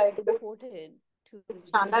so important to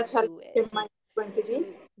just do it,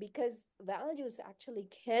 because values actually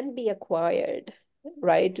can be acquired,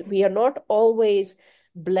 right? We are not always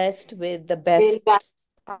blessed with the best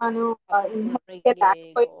upbringing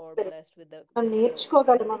or blessed with the nature of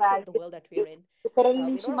the world that we're in. We're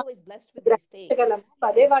not always blessed with these things. And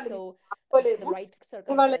so the right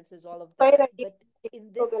circumstances, all of that. But in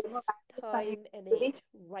this time and age,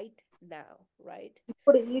 right now, right?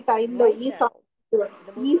 Right now,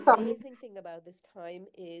 the most amazing thing about this time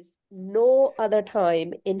is no other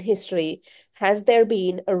time in history has there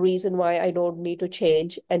been a reason why I don't need to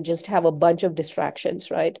change and just have a bunch of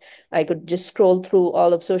distractions, right? I could just scroll through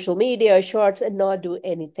all of social media, shorts, and not do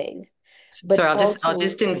anything. But so I'll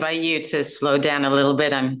just invite you to slow down a little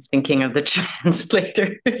bit. I'm thinking of the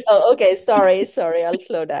translators. Oh, okay. Sorry. I'll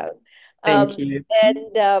slow down. Thank you.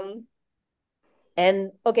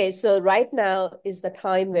 And okay, so right now is the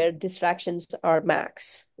time where distractions are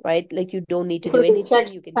max, right? Like you don't need to do anything.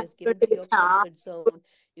 You can just get into your comfort zone.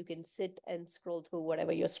 You can sit and scroll through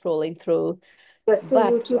whatever you're scrolling through. But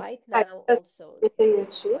right now also,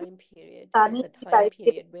 this time period is a time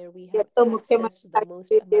period where we have access to the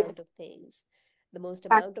most amount of things, the most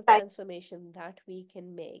amount of transformation that we can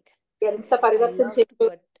make. I loved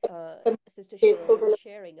what Sister Sharonah was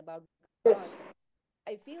sharing about God.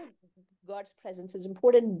 I feel God's presence is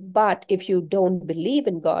important, but if you don't believe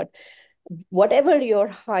in God, whatever your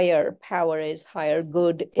higher power is, higher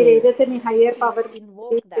good is, to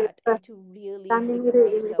invoke that and to really bring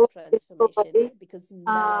about self-transformation, because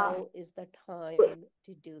now is the time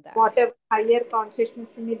to do that. Whatever higher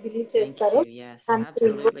consciousness you believe chestaro. Thank you. Yes,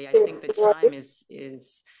 absolutely. I think the time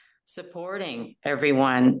is supporting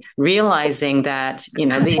everyone, realizing that,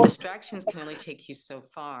 the distractions can only take you so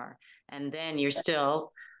far. And then you're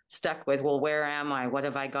still stuck with, well, where am I? What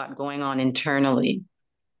have I got going on internally?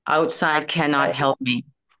 Outside cannot help me.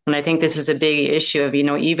 And I think this is a big issue of,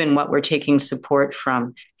 even what we're taking support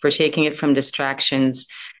from. If we're taking it from distractions,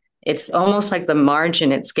 it's almost like the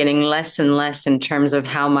margin, it's getting less and less in terms of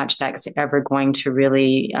how much that's ever going to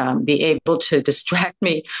really be able to distract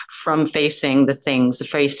me from facing the things,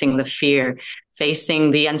 facing the fear,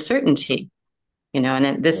 facing the uncertainty.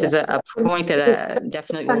 And this is a point that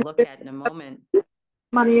definitely we'll look at in a moment.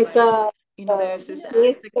 మన యొక్క there's this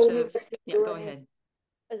aspect of, yeah, go ahead.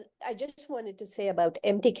 I just wanted to say about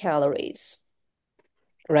empty calories,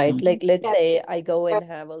 right? Like, let's say I go and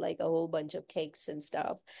have a whole bunch of cakes and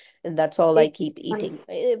stuff, and that's all I keep eating.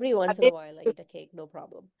 Every once in a while, I eat a cake, no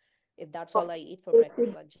problem. If that's all I eat for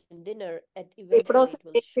breakfast, lunch, and dinner, eventually it will show on the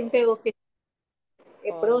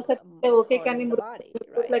body, right?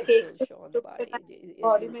 It will show on the body. The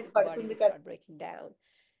body will start breaking down.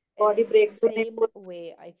 And it's the same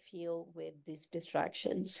way I feel with these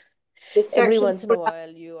distractions. Every once in a while,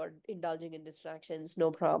 you are indulging in distractions,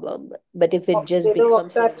 no problem. But if it just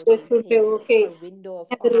becomes a routine thing, our window of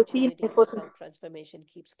opportunity for self-transformation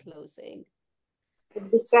keeps closing.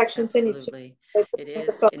 Absolutely. It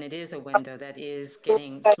is, and it is a window that is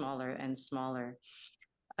getting smaller and smaller.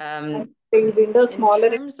 In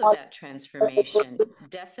terms of that transformation,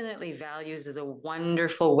 definitely values is a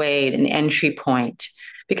wonderful way, an entry point,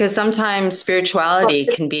 because sometimes spirituality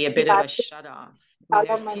can be a bit of a shut off. I mean,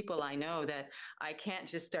 there's people I know that I can't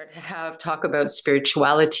just start to talk about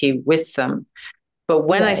spirituality with them. But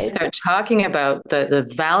when I start talking about the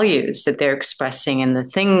values that they're expressing and the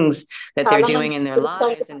things that they're doing in their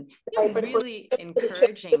lives, and really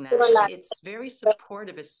encouraging that, it's very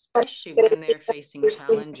supportive, especially when they're facing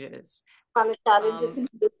challenges. I know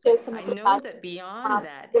that beyond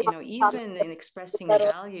that, even in expressing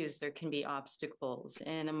values, there can be obstacles.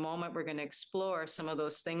 And in a moment, we're going to explore some of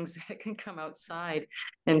those things that can come outside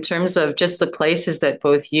in terms of just the places that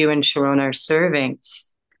both you and Sharonah are serving.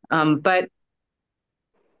 But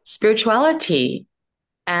spirituality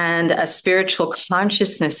and a spiritual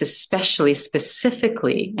consciousness, especially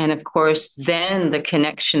specifically, and of course, then the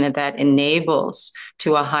connection that enables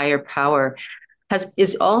to a higher power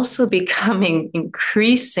is also becoming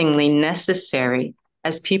increasingly necessary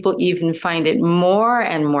as people even find it more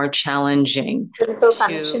and more challenging to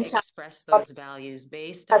express those values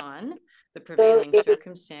based on the prevailing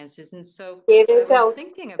circumstances. And so I was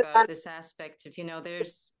thinking about this aspect of,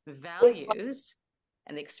 there's values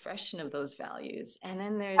and the expression of those values. And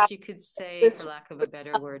then there's, you could say, for lack of a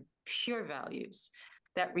better word, pure values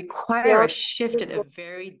that require a shift at a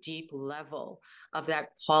very deep level of that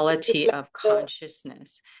quality of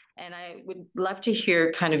consciousness. And I would love to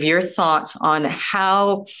hear kind of your thoughts on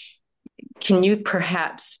how can you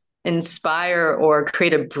perhaps inspire or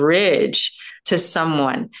create a bridge to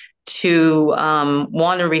someone to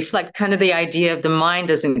want to reflect kind of the idea of the mind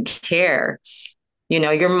doesn't care.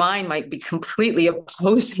 Your mind might be completely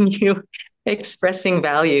opposing you expressing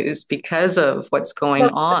values because of what's going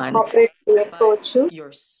on. But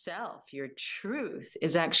yourself, your truth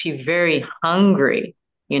is actually very hungry,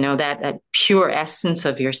 that pure essence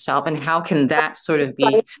of yourself. And how can that sort of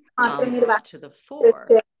be brought to the fore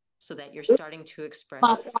so that you're starting to express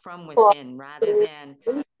from within rather than,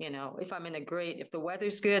 if the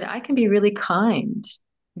weather's good, I can be really kind.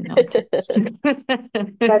 Could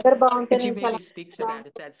you maybe speak to that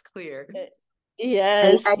if that's clear?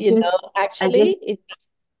 Yes, actually, is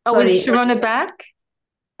Sharonah back?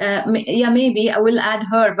 Yeah, maybe I will add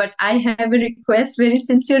her, but I have a request, very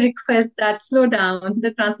sincere request that slow down.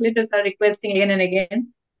 The translators are requesting again and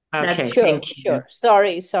again. Okay, sure.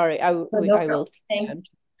 Sorry. I will.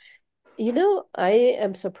 I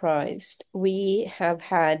am surprised. We have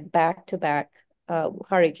had back-to-back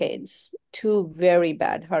hurricanes, 2 very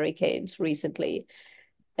bad hurricanes recently.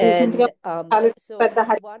 And so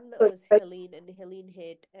one was Helene, and Helene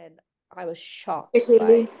hit, and I was shocked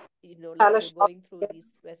by, you're going through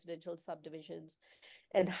these residential subdivisions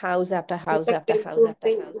and house after house after house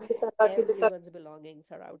after house. Everyone's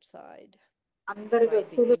belongings are outside, right?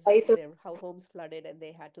 Because their homes flooded and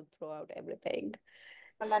they had to throw out everything.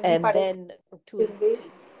 And then 2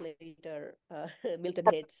 weeks later, Milton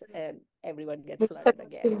hits and everyone gets flooded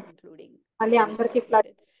again, including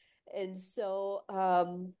flooded. And so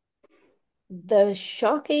the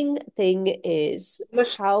shocking thing is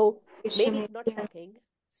how, maybe not shocking,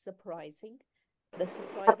 surprising. The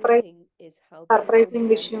surprising thing is how people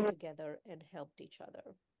banded together and helped each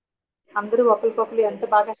other. Everyone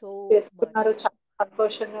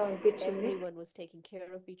was taking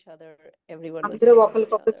care of each other. Everyone was helping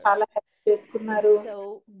each other. And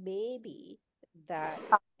so maybe that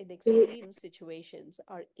in extreme situations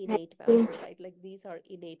are innate values, right? Like these are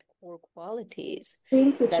innate core qualities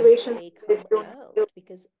that they come out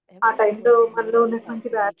because everyone was really helping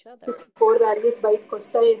each other.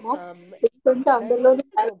 And I wanted to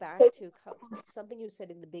go back to something you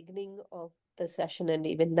said in the beginning of the session and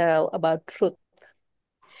even now about truth.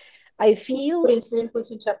 I feel eternal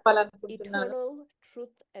truth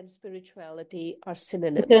and spirituality are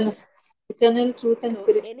synonyms. eternal truth and So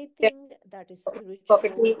spiritual. anything that is spiritual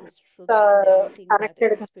is truth, and everything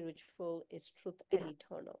that is spiritual is truth and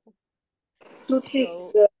eternal. Truth is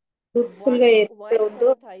So truthful why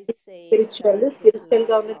can't I say that this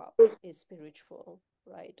laptop is spiritual,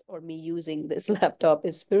 right? Or me using this laptop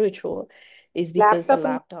is spiritual, is because the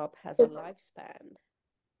laptop has a lifespan.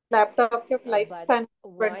 Laptop lifespan.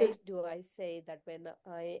 Why do I say that when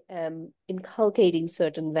I am inculcating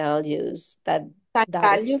certain values that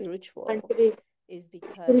is spiritual? Is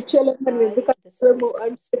because the soul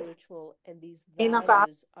am spiritual and these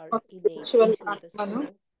values are innate to the soul.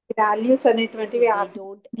 Values So they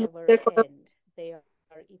don't ever end. They are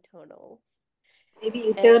eternal. And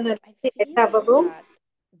I feel that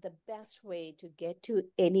the best way to get to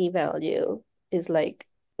any value is like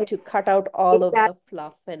to cut out all of the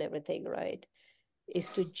fluff and everything, right? Is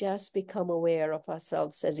to just become aware of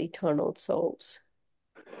ourselves as eternal souls.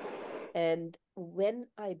 And when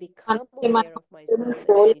I become aware of myself as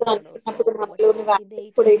an eternal soul, what is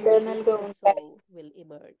innately within the soul will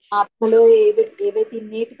emerge. Whatever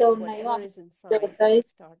is inside will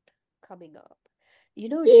start coming up. You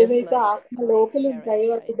know, just like parents, right?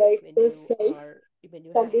 When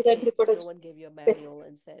you have kids, no one gave you a manual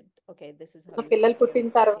and said, okay, this is how you take care of the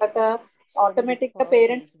kid. So many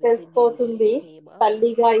qualities within you just came up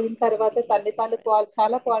because you became parent.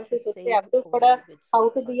 It's the same way with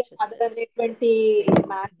soul consciousness. When you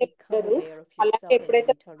become aware of yourself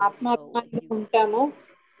as an eternal soul,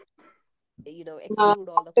 you exclude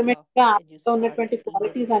all the fluff and you start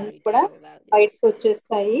living in your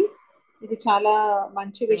eternal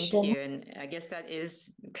values. Thank you. And I guess that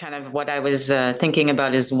is kind of what I was thinking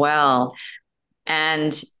about as well.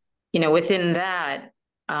 And, within that,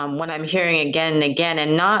 what I'm hearing again and again,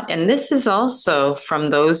 and this is also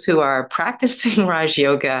from those who are practicing Raj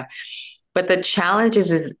Yoga, but the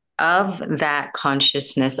challenges is of that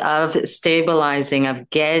consciousness, of stabilizing, of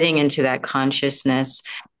getting into that consciousness,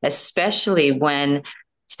 especially when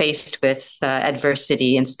faced with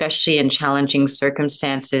adversity, and especially in challenging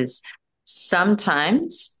circumstances.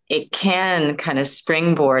 Sometimes it can kind of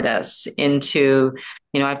springboard us into,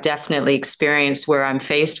 I've definitely experienced where I'm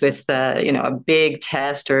faced with, a big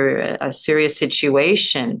test or a serious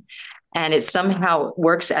situation, and it somehow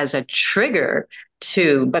works as a trigger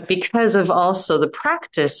too, but because of also the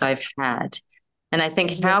practice I've had. And I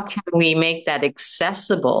think, how can we make that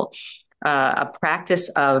accessible? A practice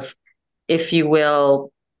of, if you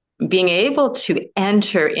will, being able to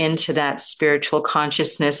enter into that spiritual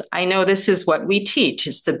consciousness. I know this is what we teach.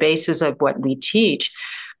 It's the basis of what we teach.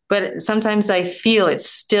 But sometimes I feel it's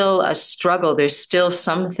still a struggle. There's still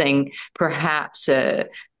something, perhaps a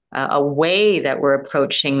way that we're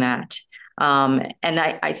approaching that. And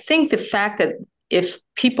I think the fact that if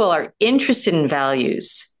people are interested in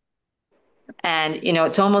values, and,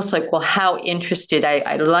 it's almost like, well, how interested,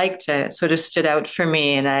 I liked, sort of stood out for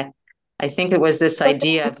me. And I think it was this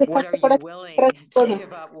idea of, what are you willing to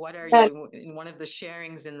give up? What are you, in one of the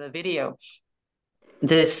sharings in the video,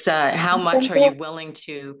 this, how much are you willing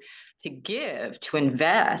to give, to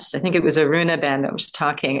invest? I think it was Aruna Ben that was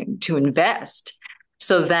talking, to invest,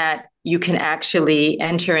 so that you can actually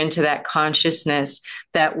enter into that consciousness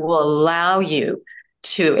that will allow you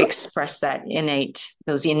to express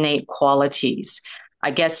those innate qualities. I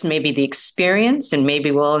guess maybe the experience, and maybe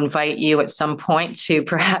we'll invite you at some point to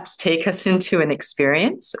perhaps take us into an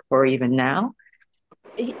experience, or even now.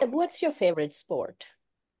 What's your favorite sport?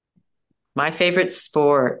 My favorite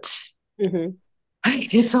sport. Mm-hmm.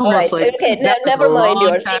 It's almost like, okay. Never mind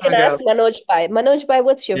yours. We can ask Manoj Bhai. Manoj Bhai,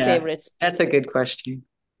 what's your favorite sport? That's a good question.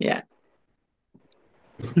 Yeah.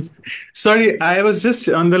 Sorry, I was just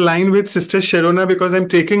on the line with Sister Sharonah because I'm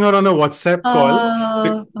taking her on a WhatsApp call.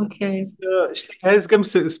 Oh, okay. She has some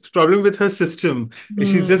problem with her system.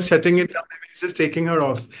 She's just shutting it down and he's just taking her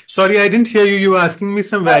off. Sorry, I didn't hear you. You were asking me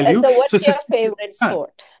some value. So what's your favorite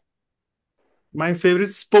sport? My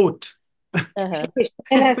favorite sport. Uh-huh. Do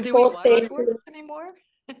we watch sports anymore?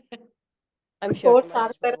 I'm sure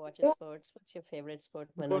Manoj watches sports. What's your favorite sport,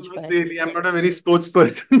 Manoj? Not really. I'm not a very sports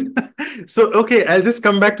person. So, okay, I'll just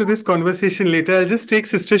come back to this conversation later. I'll just take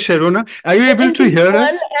Sister Sharonah. Are you able to hear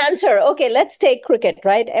us? One answer. Okay, let's take cricket,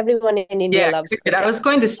 right? Everyone in India loves cricket. I was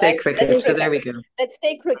going to say cricket, so there we go. Let's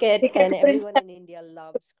take cricket, and everyone in India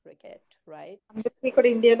loves cricket, right? And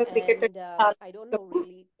I don't know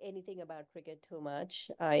really anything about cricket too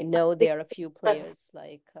much. I know there are a few players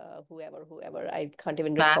like whoever. I can't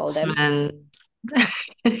even recall them.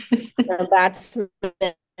 Batsmen,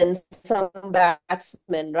 some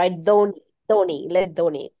batsmen, right? Dhoni, let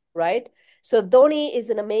Dhoni. right? So Dhoni is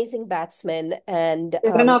an amazing batsman, and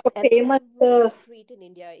famous every street in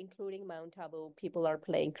India, including Mount Abu, people are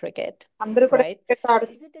playing cricket, right?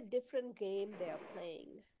 Is it a different game they are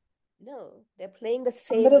playing? No, they're playing the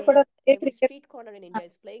same game. Every street corner in India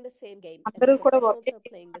is playing the same game, and the professionals are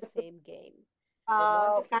playing the same game. They're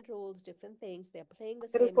not different rules, different things. They're playing the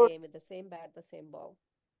same game with the same bat, the same ball,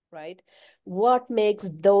 right? What makes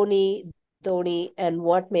Dhoni, and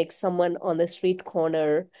what makes someone on the street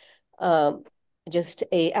corner just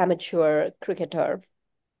a amateur cricketer,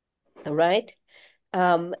 right?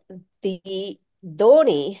 The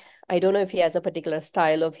Dhoni, I don't know if he has a particular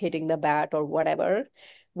style of hitting the bat or whatever,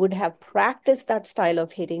 would have practiced that style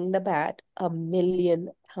of hitting the bat 1,000,000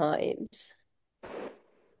 times.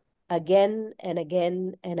 Again and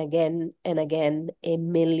again and again and again,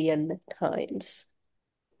 1,000,000 times.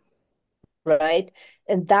 Right?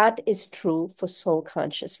 And that is true for soul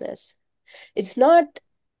consciousness. It's not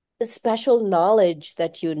a special knowledge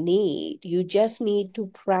that you need. You just need to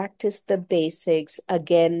practice the basics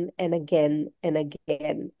again and again and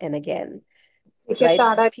again and again.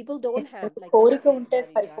 Right? People don't have, like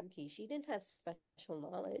Janki, she didn't have special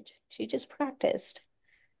knowledge. She just practiced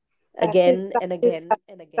again and again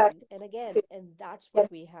and again and again. And that's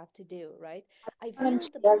what we have to do, right? I feel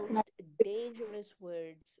the most dangerous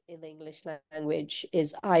words in the English language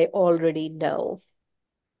is I already know.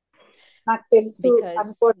 Because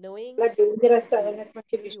knowing if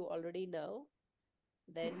you already know,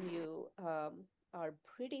 then you are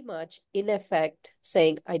pretty much in effect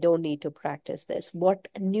saying, I don't need to practice this. What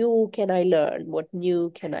new can I learn? What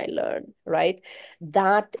new can I learn? Right?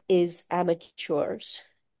 That is amateurs.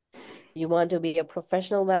 You want to be a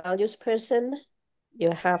professional values person,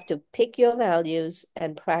 you have to pick your values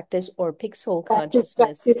and practice, or pick soul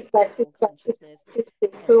consciousness, and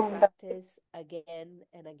practice again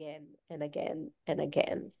and again and again and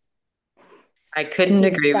again. I couldn't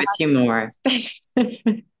agree with you more.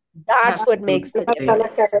 That's what makes the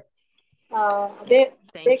difference.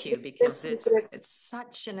 Thank you, because it's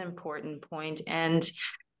such an important point. And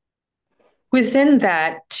within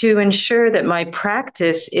that, to ensure that my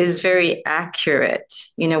practice is very accurate,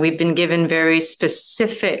 we've been given very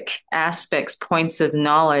specific aspects, points of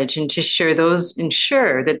knowledge, and to ensure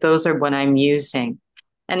that those are what I'm using.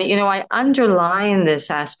 And, I underline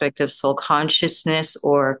this aspect of soul consciousness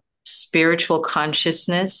or spiritual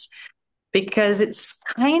consciousness because it's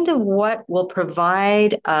kind of what will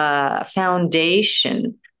provide a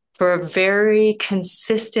foundation for a very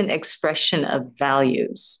consistent expression of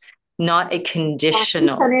values, not a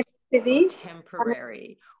conditional,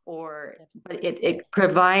 temporary, but it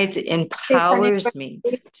provides, it empowers me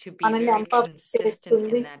to be very consistent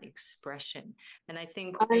in that expression. And I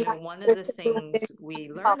think, one of the things we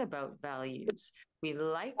learn about values, we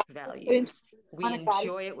like values, we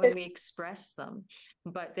enjoy it when we express them,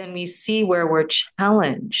 but then we see where we're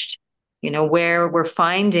challenged, where we're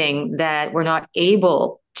finding that we're not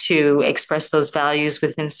able to express those values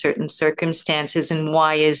within certain circumstances. And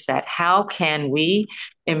why is that? How can we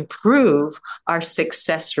improve our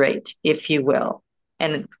success rate, if you will?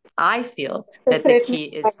 And I feel that the key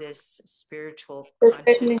is this spiritual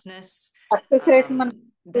consciousness,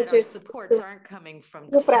 that our supports aren't coming from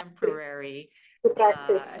temporary,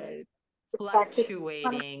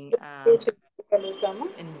 fluctuating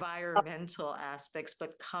environmental aspects,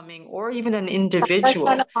 but coming, or even an individual,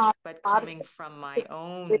 but coming from my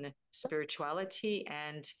own spirituality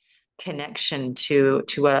and connection to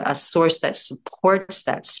a source that supports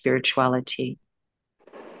that spirituality.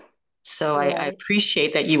 So I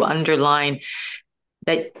appreciate that you underline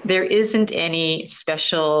that there isn't any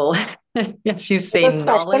special, as you say,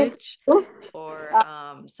 knowledge. Or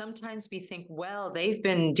sometimes we think, well, they've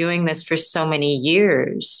been doing this for so many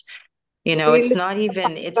years. It's not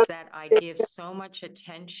even, it's that I give so much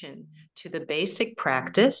attention to the basic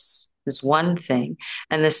practice is one thing.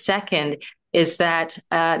 And the second is that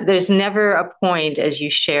there's never a point, as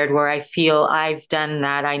you shared, where I feel I've done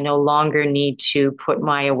that. I no longer need to put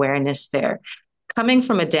my awareness there. Coming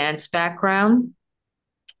from a dance background,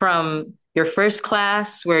 from your first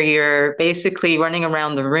class where you're basically running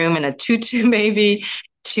around the room in a tutu maybe,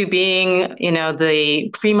 to being, the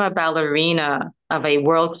prima ballerina of a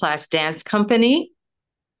world-class dance company,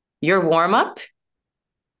 your warm-up,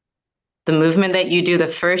 the movement that you do, the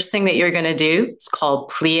first thing that you're going to do is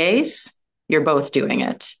called pliés. You're both doing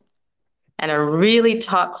it. And a really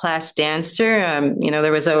top-class dancer,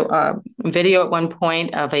 there was a video at one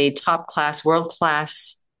point of a top-class,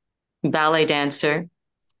 world-class ballet dancer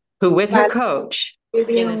who, with her coach,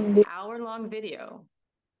 in this hour-long video,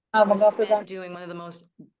 was spent doing one of the most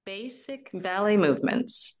basic ballet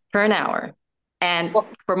movements for an hour. And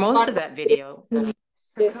for most of that video,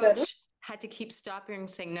 her coach had to keep stopping and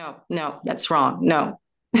saying, no, that's wrong. No,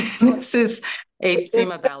 this is a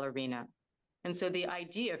prima ballerina. And so the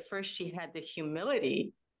idea, first she had the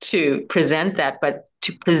humility to present that, but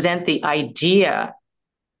to present the idea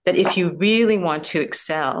that if you really want to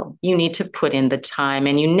excel, you need to put in the time,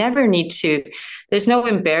 and you never need to, there's no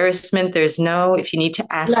embarrassment. There's no, if you need to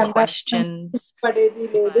ask questions, but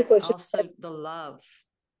also the love,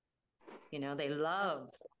 they love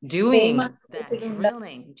doing that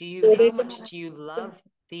drilling. How much do you love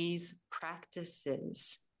these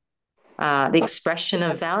practices? The expression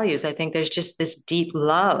of values. I think there's just this deep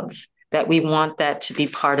love that we want that to be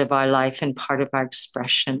part of our life and part of our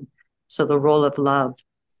expression. So the role of love.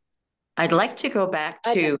 I'd like to go back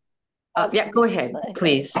to, go ahead,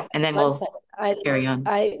 please, and then we'll carry on.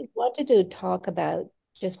 I wanted to talk about,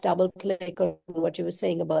 just double click on what you were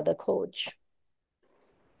saying about the coach.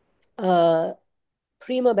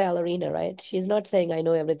 Prima ballerina, right? She's not saying, I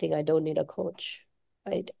know everything, I don't need a coach,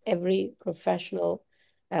 right? Every professional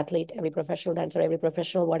athlete, every professional dancer, every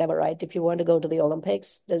professional whatever, right? If you want to go to the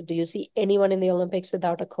Olympics, do you see anyone in the Olympics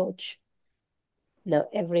without a coach? No,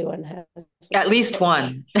 everyone has at least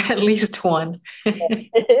one. At least one.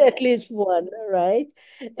 At least one, right?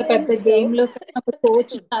 And so, game look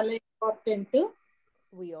coach important.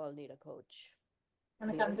 We all need a coach.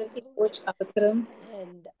 And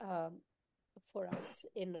for us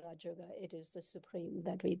in Raja Yoga, it is the supreme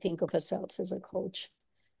that we think of ourselves as a coach.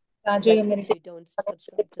 But if you don't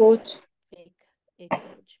subscribe to that, pick a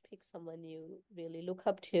coach, pick someone you really look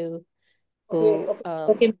up to.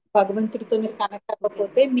 భగవంతుడితో మీరు connect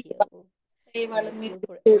అవ్వకపోతే మీ వాళ్ళని మీరు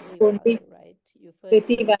చేసుకోండి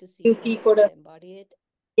ప్రతి వాల్యూకి కూడా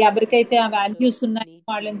ఎవరికైతే ఆ వాల్యూస్ ఉన్నాయో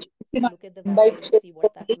వాళ్ళని చూసి invite see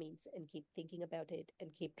what that means and keep thinking about it and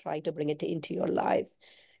keep trying to bring it into your life,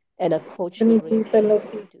 and a coach will really help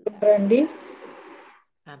you do that.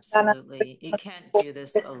 Absolutely. You can't do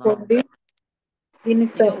this alone. You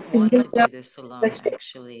don't want to do this alone,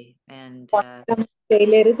 actually. And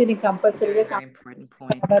very, very important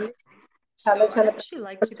point. So I'd actually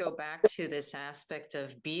like to go back to this aspect of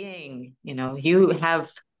being, you have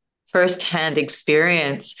firsthand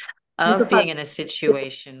experience of being in a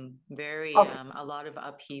situation, a lot of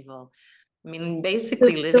upheaval. I mean,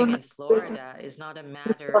 basically living in Florida is not a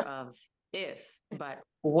matter of if, but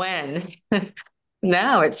when.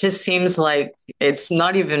 Now it just seems like it's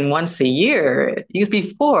not even once a year.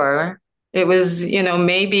 Before it was,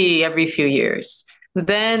 maybe every few years,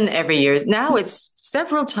 then every year. Now it's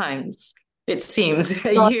several times, it seems,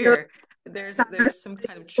 a year. There's some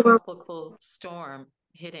kind of tropical storm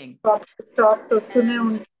hitting. And,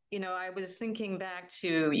 I was thinking back to,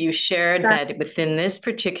 you shared that within this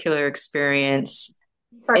particular experience,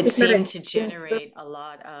 it seemed to generate a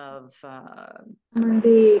lot of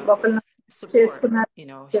support,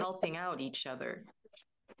 helping out each other.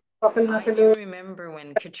 I do remember when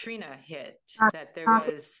Katrina hit that there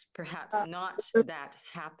was perhaps not that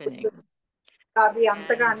happening.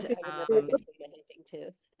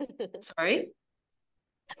 Sorry?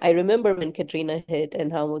 I remember when Katrina hit and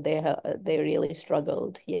how they really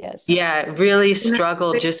struggled. Yes. Yeah, really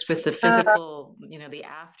struggled just with the physical, the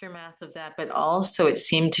aftermath of that, but also it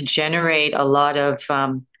seemed to generate a lot of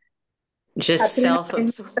just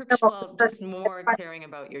self-absorption, just more caring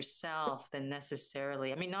about yourself than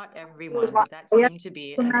necessarily. I mean, not everyone, but that seemed to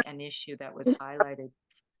be an issue that was highlighted.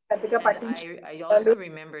 And I also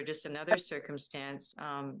remember just another circumstance.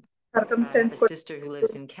 I have a sister who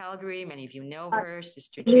lives in Calgary. Many of you know her,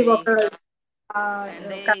 Sister J.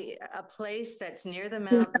 And a place that's near the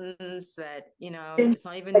mountains that, it's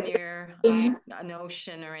not even near an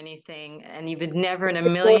ocean or anything. And you would never in a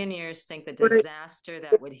million years think the disaster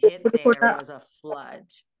that would hit there was a flood.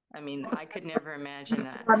 I mean, I could never imagine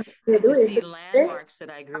that. But to see landmarks that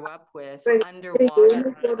I grew up with,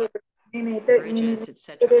 underwater bridges, etc.,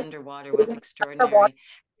 underwater was extraordinary.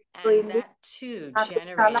 And that too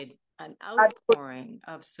generated an outpouring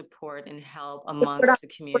of support and help amongst the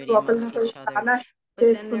community, amongst each other.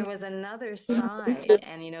 But then there was another side,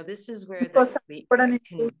 and this is where the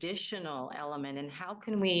conditional element, and how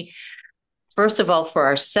can we, first of all, for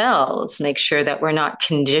ourselves, make sure that we're not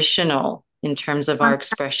conditional in terms of our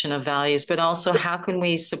expression of values, but also how can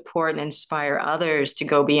we support and inspire others to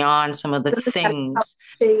go beyond some of the things.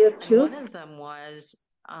 And one of them was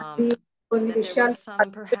that there was some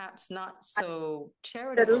perhaps not so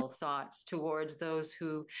charitable thoughts towards those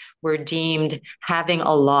who were deemed having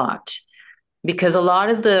a lot, because a lot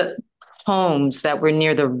of the homes that were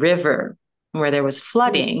near the river where there was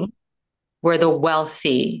flooding were the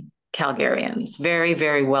wealthy Calgarians, very,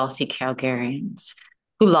 very wealthy Calgarians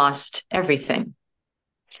who lost everything.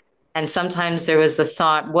 And sometimes there was the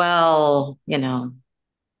thought, well,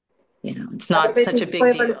 it's not such a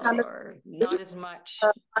big deal, or not as much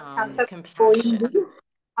compassion. And,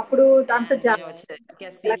 it's, I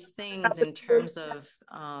guess these things in terms of,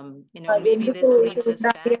 maybe this leads us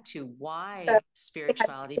back to why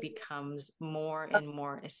spirituality becomes more and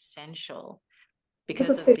more essential,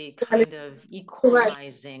 because of the kind of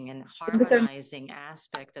equalizing and harmonizing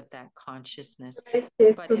aspect of that consciousness.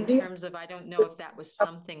 But in terms of, I don't know if that was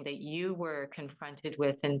something that you were confronted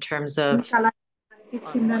with in terms of, on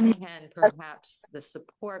one hand, perhaps the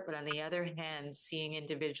support, but on the other hand, seeing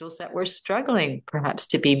individuals that were struggling perhaps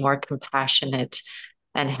to be more compassionate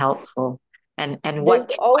and helpful. And what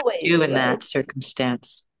can one do in that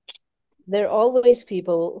circumstance? There are always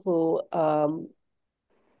people who,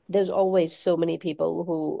 there's always so many people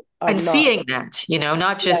who are and not. Seeing that,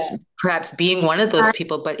 not just perhaps being one of those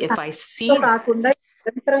people, but if I see that, how can I,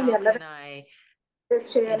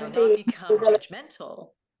 not become judgmental,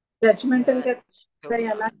 but go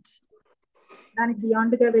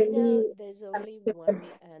beyond? There's only one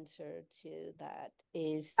answer to that,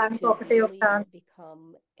 is to really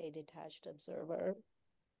become a detached observer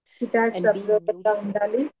and be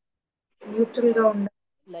neutral.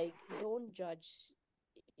 Like, don't judge.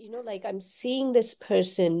 Like, I'm seeing this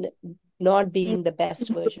person not being the best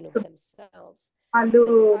version of themselves.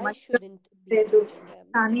 So I shouldn't be judging them.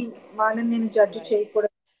 Right?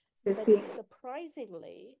 But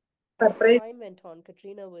surprisingly, as time went on,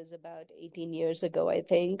 Katrina was about 18 years ago, I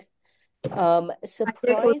think.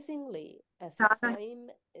 Surprisingly, as time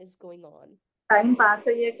is going on,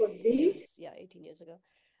 yeah, 18 years ago.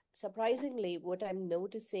 Surprisingly, what I'm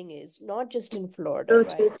noticing is not just in Florida,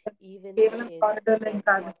 right? Even in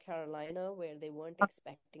North Carolina, where they weren't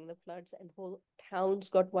expecting the floods, and whole towns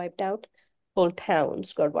got wiped out. Whole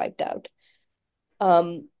towns got wiped out.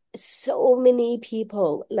 So many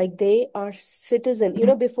people, like, they are citizen.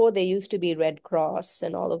 Before they used to be Red Cross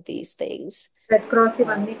and all of these things. But now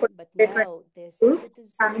they're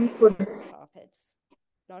citizen nonprofits.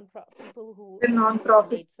 People who just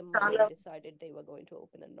made some money decided they were going to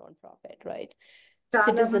open a nonprofit, right?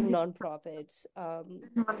 Citizen nonprofits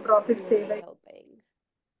really helping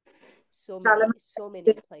so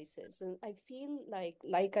many places. And I feel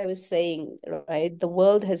like I was saying, right, the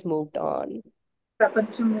world has moved on from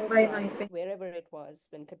wherever it was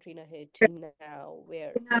when Katrina hit to now,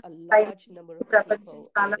 where a large number of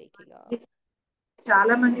people are waking up. There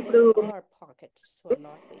are pockets who are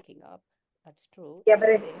not waking up. That's true. They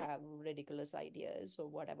have ridiculous ideas or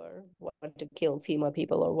whatever, want to kill female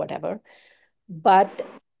people or whatever. But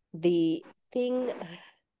the thing...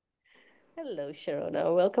 Hello,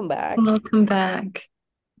 Sharonah. Welcome back. Welcome back.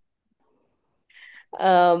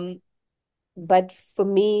 But for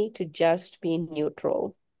me to just be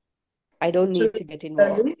neutral, I don't need to get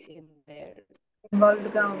involved in their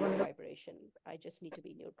vibration. I just need to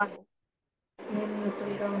be neutral.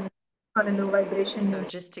 So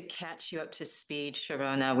just to catch you up to speed,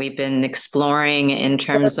 Sharonah, we've been exploring in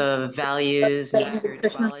terms of values and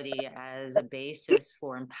spirituality as a basis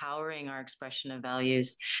for empowering our expression of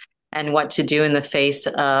values, and what to do in the face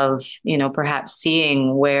of, perhaps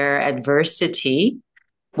seeing where adversity,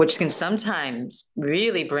 which can sometimes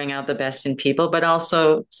really bring out the best in people, but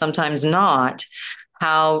also sometimes not.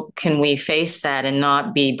 How can we face that and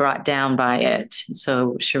not be brought down by it?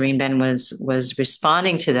 So Shireen Ben was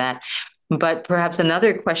responding to that. But perhaps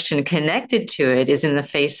another question connected to it is, in the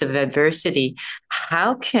face of adversity,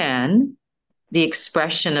 how can the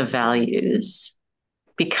expression of values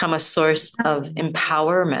become a source of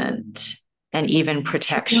empowerment and even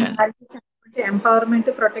protection? So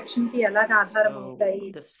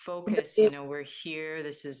this focus, we're here.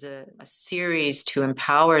 This is a series to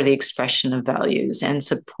empower the expression of values and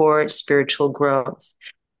support spiritual growth.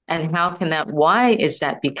 And why is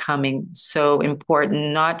that becoming so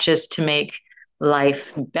important, not just to make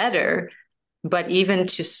life better, but even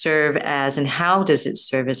to serve as, and how does it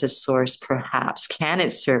serve as a source, perhaps? Can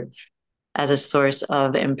it serve as a source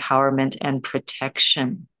of empowerment and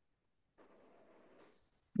protection?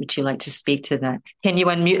 Would you like to speak to that? Can you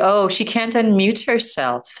unmute? Oh, she can't unmute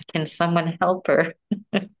herself. Can someone help her?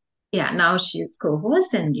 Yeah, now she's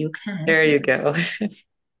co-host and you can. There you go. Thank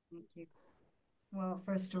you. Well,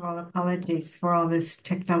 first of all, apologies for all this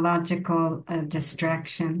technological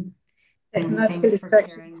distraction. And thanks for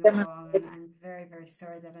carrying the ball. And I'm very, very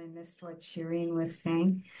sorry that I missed what Shireen was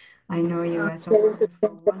saying. I know you as a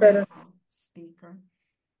wonderful, wonderful speaker.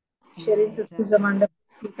 And,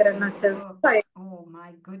 oh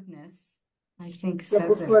my goodness, I think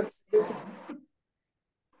says it.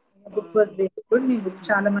 book was very good.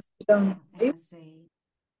 As a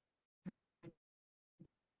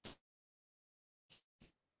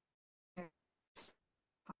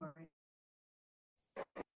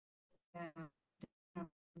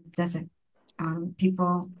does it?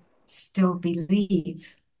 People still believe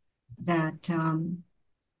that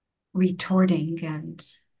retorting and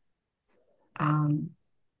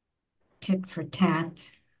tit for tat,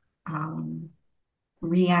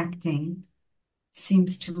 reacting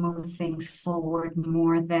seems to move things forward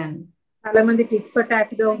more than చాలా మంది tit for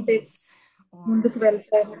tat గా ఉంటే ముందుకు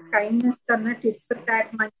వెళ్తారు. Kindness కన్నా tit for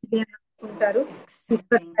tat మంచిది అని అనుకుంటారు. టిట్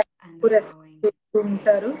ఫర్ టాట్ రెస్పెక్ట్ చేస్తూ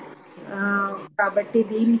ఉంటారు. కాబట్టి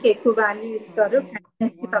దీనికి ఎక్కువ వాల్యూ ఇస్తారు,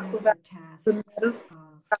 కైండ్నెస్ కి తక్కువ వాల్యూ ఇస్తున్నారు.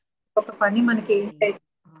 ఒక పని మనకి ఏంటైతే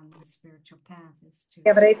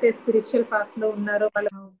ఎవరైతే స్పిరిచువల్ పాత్ లో ఉన్నారో వాళ్ళ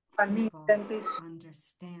పని ఏంటంటే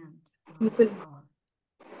పీపుల్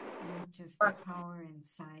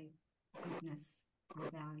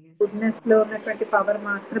గుడ్నెస్ లో ఉన్నటువంటి పవర్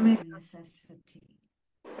మాత్రమే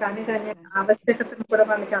కానీ దాని ఆవశ్యకతను కూడా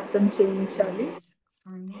వాళ్ళకి అర్థం చేయించాలి.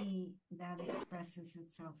 For me, that expresses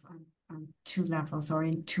itself on two levels or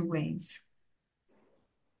in two ways.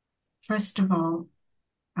 First of all,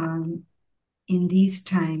 in these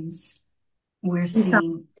times, we're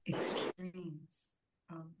seeing extremes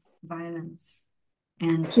of violence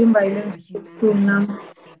and extreme violence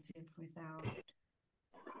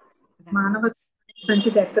మానవత్వం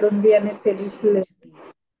ఎక్కడ ఉంది అనేది తెలియట్లేదు.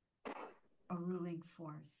 A ruling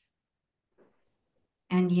force.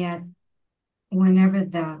 And yet, whenever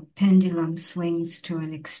the pendulum swings to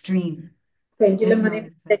an extreme,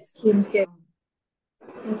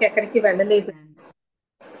 ఇంకెక్కడికి వెళ్ళలేదు,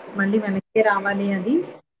 మళ్ళీ వెనక్కి రావాలి అని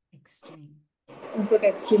ఇంకొక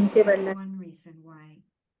ఎక్స్ట్రీమ్ కి వెళ్ళాలి. One reason why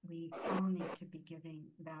we all need to be giving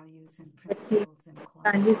values and principles and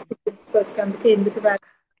courses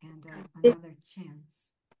and another chance,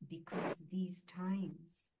 because these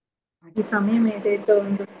times are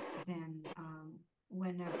different than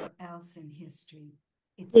whenever else in history.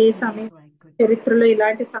 ఏ సమయం చరిత్రలో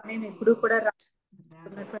ఇలాంటి సమయం ఎప్పుడు కూడా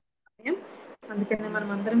రానటువంటి సమయం. అందుకని మనం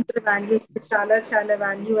అందరం కూడా వాల్యూస్ చాలా చాలా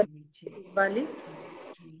వాల్యూ ఇవ్వాలి.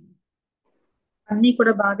 అన్ని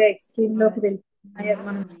కూడా బాగా ఎక్స్ట్రీమ్ లోకి వెళ్తున్నాయి, అది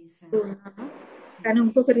మనం చూస్తూ ఉన్నాము. కానీ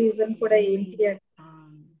ఇంకొక రీజన్ కూడా ఏంటి అంటే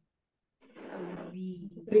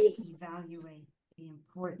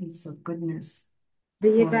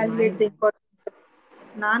రీఎవాల్యుయేట్ ది ఇంపార్టెన్స్ ఆఫ్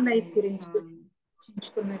నా లైఫ్ గురించి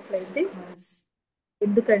ఆలోచించుకున్నట్లయితే,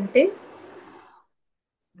 ఎందుకంటే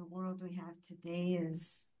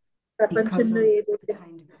ప్రపంచంలో ఏదైతే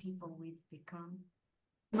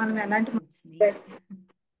మనం ఎలాంటి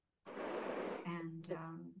and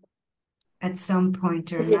at some point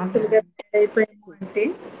or another అంటే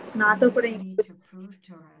నాతో కూడా to prove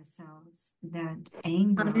to ourselves that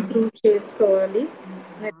anger prove చేసుకోవాలి.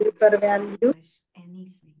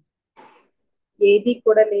 anything ఏది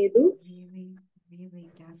కూడా లేదు, really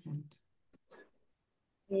doesn't.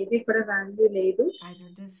 ఏది కూడా వాల్యూ లేదు. Either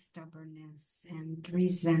this stubbornness and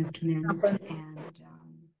resentment and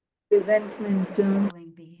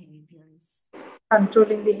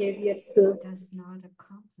controlling behaviors does not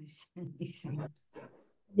accomplish anything.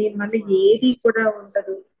 దీని వల్ల ఏది కూడా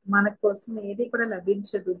ఉండదు, మన కోసం ఏది కూడా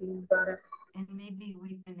లభించదు దీని ద్వారా. And maybe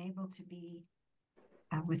we've been able to be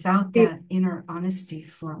without that inner honesty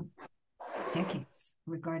for decades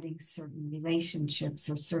regarding certain relationships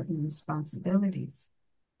or certain responsibilities.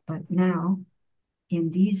 But now, in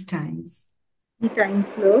these times,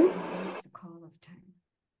 that's the call of time.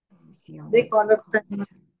 The call of time.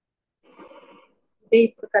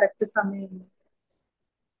 Correct సమయం.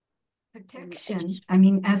 Protection, I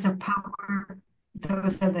mean, as a power,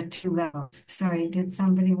 those are the two levels. Sorry, did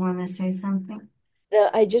somebody want to say something? No,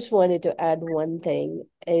 I just wanted to add one thing,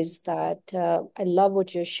 is that I love what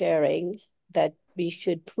you're sharing, that we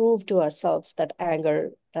should prove to ourselves that anger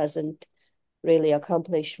doesn't really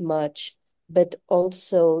accomplish much, but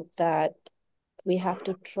also that we have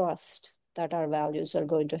to trust that our values are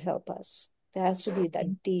going to help us. There has to be that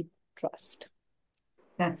deep trust.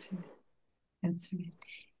 That's right. That's right.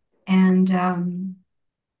 And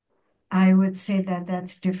I would say that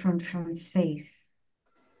that's different from faith.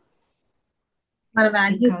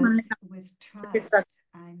 Because with trust,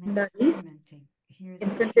 I'm experimenting. Here's a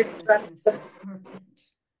serpent.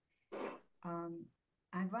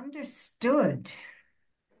 I've understood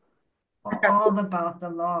all about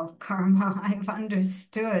the law of karma. I've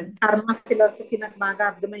understood karma philosophy నాకు బాగా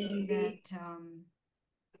అర్థమైంది. that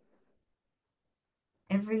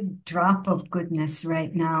every drop of goodness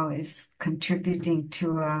right now is contributing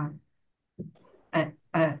to a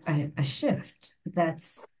shift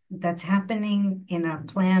that's happening in a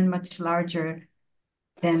plan much larger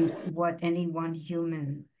than what any one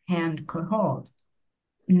human hand could hold.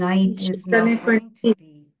 Night is not going to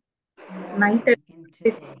be in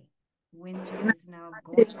today. Winter is now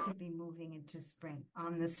going to be moving into spring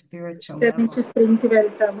on the spiritual level. Spring కి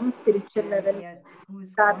వెళ్తాము spiritual And level yet,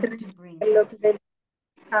 who's రాత్రి going to bring లోకి that వెళ్ళి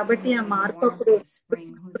కాబట్టి ఆ winter మార్పు warmth అప్పుడు of spring?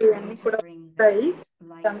 Who's ఇప్పుడు going అన్ని to కూడా bring వస్తాయి that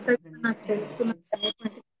light ఇదంతా of the కూడా new నాకు day? తెలుసుకున్నాను It's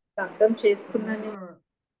అనేటువంటి అర్థం చేసుకున్నాను నేను whoever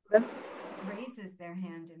కూడా. raises their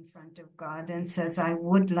hand in front of God and says, I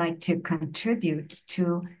would like to contribute to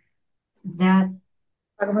that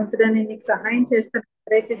భగవంతుడా నేను నీకు సహాయం చేస్తాను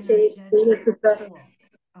ఎవరైతే energetic చేయగలుగుతారో pool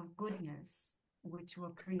of goodness, which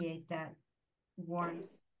will create that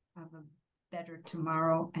warmth of a better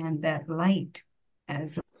tomorrow and that light as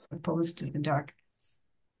opposed to the darkness.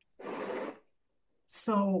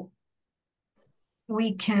 So we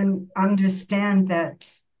can understand that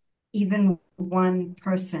even one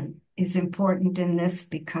person is important in this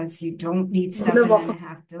because you don't need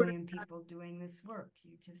 7.5 billion people doing this work.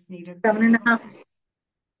 You just need a group 7.5 of us.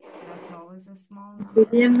 That's always a small number.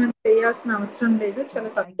 Billion మంది చేయాల్సిన అవసరం లేదు So చాలా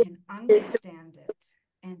I తక్కువ can understand it.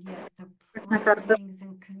 And yet the programmings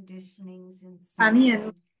and conditionings కానీ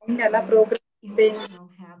inside ఎలా my programme emotional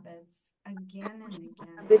habits again and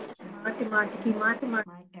again మాటి మాటికి మాటి resist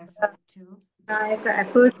మాటి my effort to నా యొక్క go for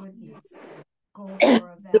effort goodness, go for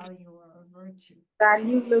a value or a virtue.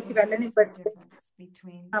 Value So లోకి here's the వెళ్ళనివ్వండి difference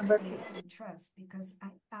between కాబట్టి faith and trust, because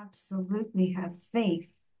I absolutely have faith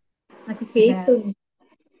నాకు faith that ఉంది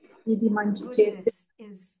ఇది మంచి చేస్తే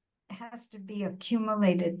goodness has to be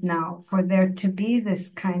accumulated now for there to be this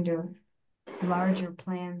kind of larger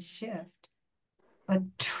plan shift. But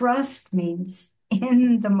trust means in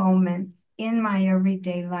the moment, in my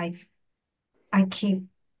everyday life, I keep,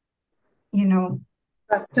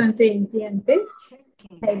 trust అంటే ఏంటి అంటే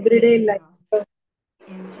checking everyday life myself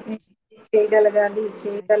and changing చేయగలగాలి myself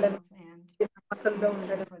చేయగలను and నమ్మకంలో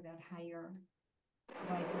reaching ఉండడం for that higher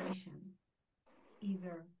vibration,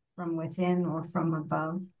 either from within or from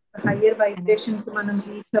above. Higher And I vibration కి keep మనం trying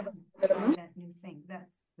reach to అవ్వగలము try that new thing.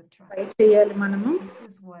 That's the try trust. చేయాలి మనము This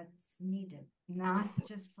is what's needed, not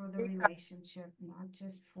just for the relationship, not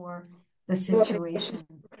just for the situation.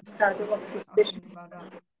 కాదు ఒక We're situation talking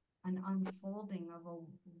about an unfolding of a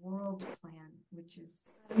world plan, which is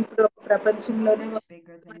ఇప్పుడు ఒక so ప్రపంచంలోనే much ఒక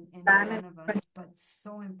bigger than any plan one of us, but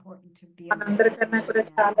so important to be able to మనందరికన్నా కూడా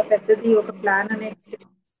understand చాలా as పెద్దది we ఒక bring plan it to అనేది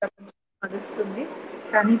ourselves. ప్రపంచం నడుస్తుంది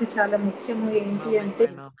కానీ ఇది చాలా ముఖ్యము ఏంటి Moment అంటే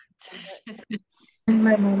by moment.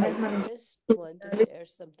 My I moment మనం just want to share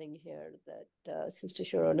something here that Sister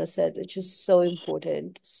Sharonah said, which is so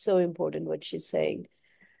important what she's saying.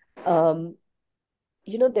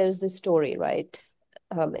 There's this story, right?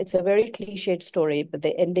 It's a very cliched story, but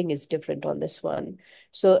the ending is different on this one.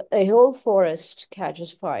 So a whole forest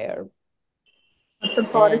catches fire, మొత్తం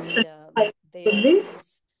and forest there are these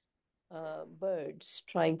birds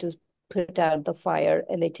trying to put out the fire,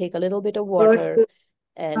 and they take a little bit of water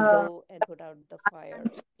and go and put out the fire,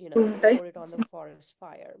 ఉంటాయి pour it on the forest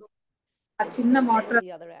fire. ఆ And చిన్న so some water of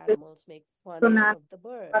the other animals make fun of the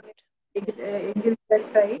bird. They say, ఎంగిల్ "What are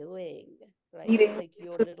చేస్తాయి you doing? Right? మీరేం Like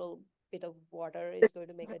your little bit of water is going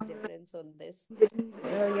to make a difference on this big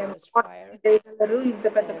forest fire." చేయగలరు ఇంత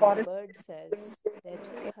పెద్ద And the forest bird says, "There are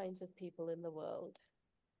two kinds of people in the world: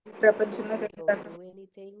 ప్రపంచంలో people who don't do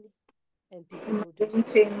anything and people who do ఏమి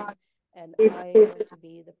something. చేయమా And I చేసే want to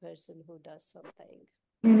be the person who does something."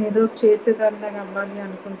 నేను ఏదో చేసేదానిలాగా అవ్వాలి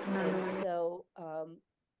అనుకుంటున్నాను And అని so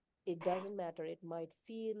it doesn't matter. It might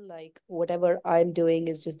feel like whatever I'm doing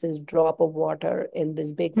is just this drop of water in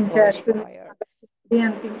this big నేను forest చేస్తుంది fire.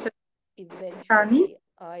 అనిపించదు కానీ Eventually,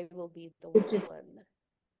 I will be the one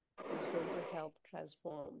who's going to help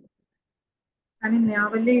transform. కానీ నా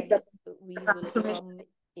వల్ల ఈ And we will transformation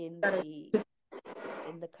come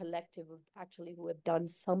in the collective of actually who have done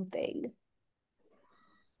something.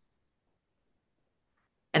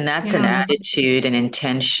 And that's an attitude and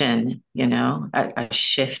intention, a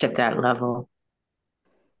shift at that level.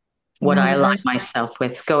 What I align myself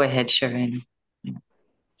with. Go ahead, Shireen.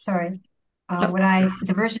 Sorry.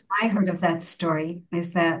 The version I heard of that story is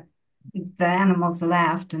that the animals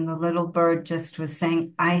laughed and the little bird just was saying,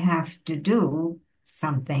 I have to do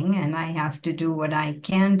something and I have to do what I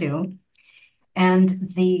can do. And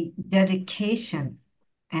the dedication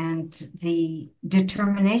and the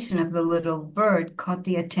determination of the little bird caught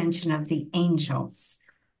the attention of the angels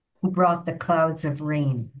who brought the clouds of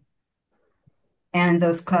rain. And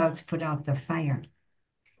those clouds put out the fire.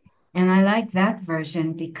 And I like that version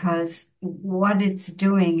because what it's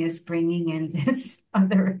doing is bringing in this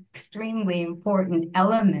other extremely important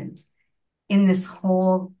element in this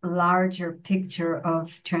whole larger picture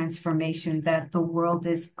of transformation that the world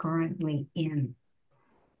is currently in.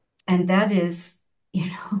 And that is,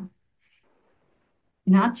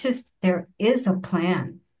 not just there is a plan,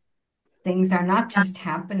 things are not just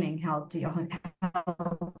happening healthy.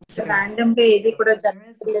 Random ఏది కూడా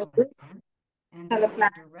జరగలేదు. And చాలా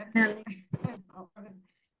he's plan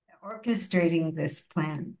orchestrating this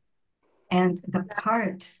plan. And the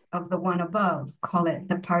part of the one above, call it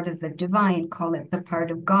the part of the divine, call it the part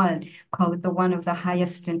of God, call it the one of the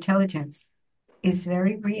highest intelligence, is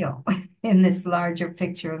very real in this larger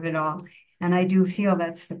picture of it all. And I do feel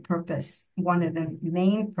that's the purpose. One of the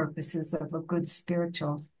main purposes of a good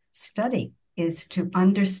spiritual study is to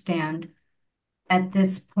understand at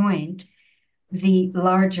this point the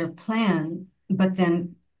larger plan, but then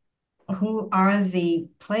who are the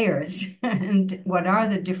players and what are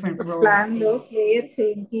the different roles? Plan లో players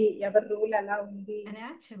ఏంటి, ఎవరి role ఎలా ఉంది. And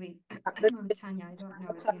actually, Tanya, I don't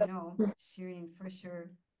know if you know, Shireen, for sure,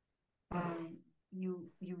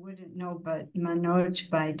 you wouldn't know, but Manoj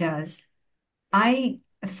Bhai does. I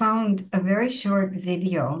found a very short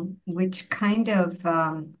video which kind of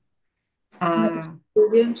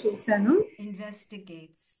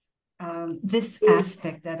investigates this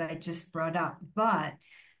aspect that I just brought up, but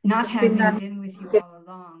not having been with you all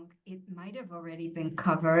along, it might have already been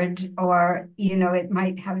covered, or it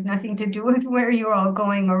might have nothing to do with where you're all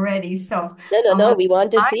going already. So no, we want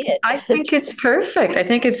to see it. I think it's perfect. I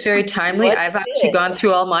think it's very timely. I've actually gone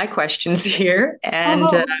through all my questions here, and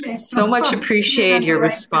so much appreciate your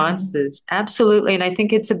responses. Absolutely. And I think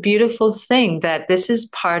it's a beautiful thing that this is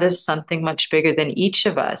part of something much bigger than each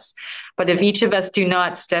of us. But if each of us do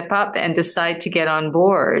not step up and decide to get on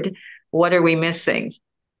board, what are we missing?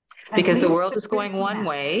 Because the world is going one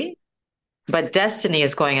way, but destiny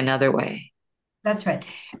is going another way. That's right.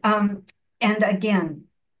 And again,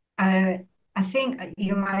 I think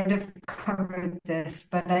you might have covered this,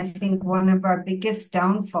 but I think one of our biggest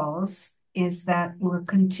downfalls is that we're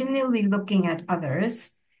continually looking at others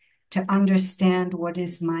to understand what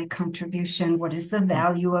is my contribution, what is the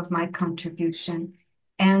value of my contribution.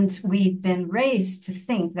 And we've been raised to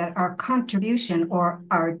think that our contribution or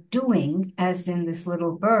our doing, as in this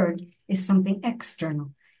little bird, is something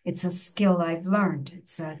external. It's a skill I've learned.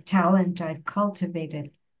 It's a talent I've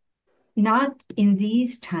cultivated. Not in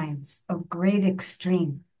these times of great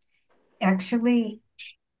extreme. Actually,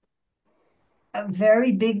 a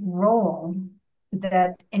very big role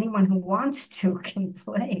that anyone who wants to can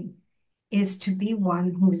play is to be one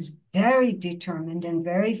who's very determined and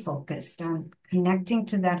very focused on connecting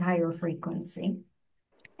to that higher frequency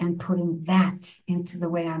and putting that into the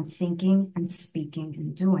way I'm thinking and speaking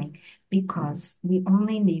and doing, because we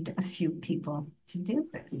only need a few people to do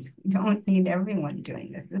this. We don't need everyone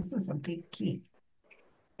doing this. This is a big key.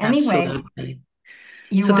 Anyway, absolutely.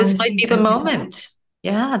 So this might be the moment.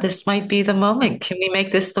 Yeah, this might be the moment. Can we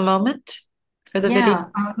make this the moment for the video?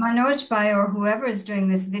 Manoj Bhai or whoever is doing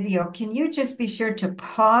this video, can you just be sure to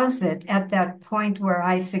pause it at that point where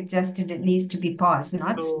I suggested it needs to be paused,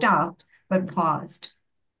 not stopped, but paused.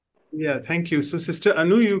 Yeah, thank you. So, Sister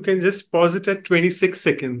Anu, you can just pause it at 26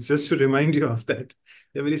 seconds, just to remind you of that.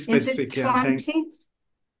 They're very specific. Is it 20?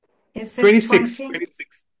 Is it 26, 20?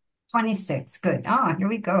 26. 26, good. Here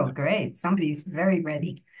we go. Great. Somebody's very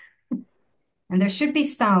ready. And there should be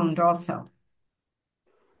sound also.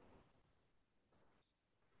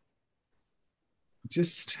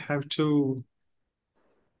 Just have to,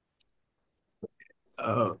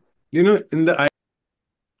 in the...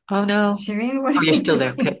 Oh, no. Shireen, what you're still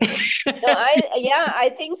there. Okay. No,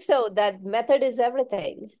 I think so. That method is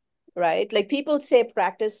everything, right? Like people say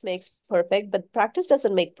practice makes perfect, but practice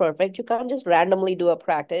doesn't make perfect. You can't just randomly do a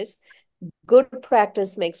practice. Good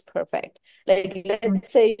practice makes perfect. Like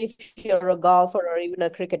let's say if you're a golfer or even a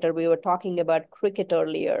cricketer, we were talking about cricket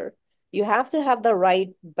earlier. You have to have the right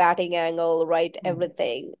batting angle, right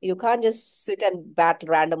everything. You can't just sit and bat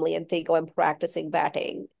randomly and think, oh, I'm practicing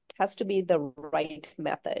batting. It has to be the right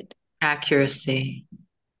method. Accuracy.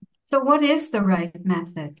 So what is the right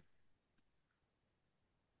method?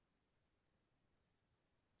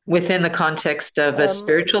 Within the context of a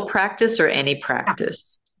spiritual practice or any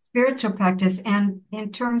practice? Spiritual practice, and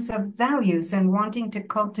in terms of values and wanting to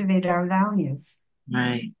cultivate our values.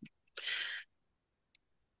 Right.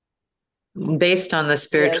 Based on the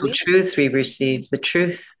spiritual truths we receive, the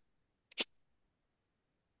truth.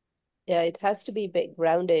 Yeah, it has to be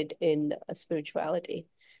grounded in spirituality.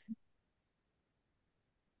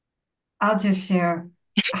 I'll just share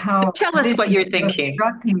how tell us what you're thinking.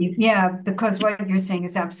 Struck me. Yeah, because what you're saying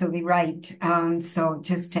is absolutely right. So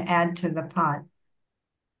just to add to the pot,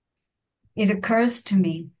 it occurs to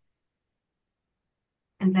me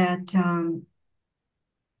that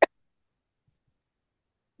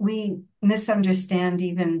we misunderstand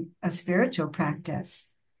even a spiritual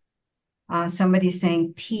practice. Somebody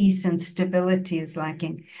saying peace and stability is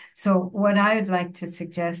lacking. So what I would like to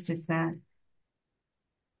suggest is that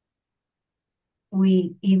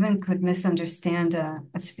we even could misunderstand a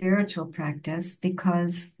spiritual practice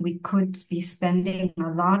because we could be spending a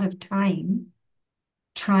lot of time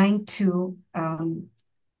trying to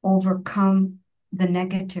overcome the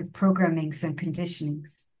negative programmings and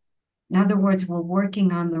conditionings. In other words, we're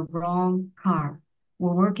working on the wrong car.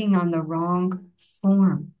 We're working on the wrong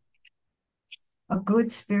form. A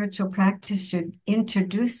good spiritual practice should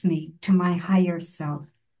introduce me to my higher self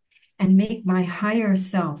and make my higher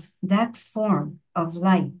self, that form of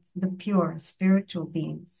light, the pure spiritual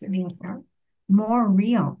being sitting here, more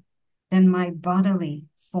real than my bodily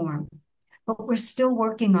form. But we're still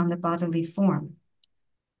working on the bodily form,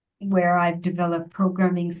 where I've developed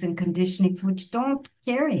programmings and conditionings which don't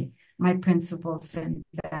carry my principles and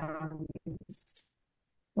values.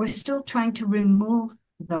 We're still trying to remove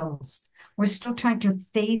those. We're still trying to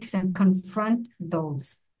face and confront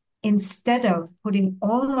those instead of putting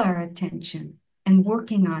all our attention and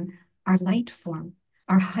working on our light form,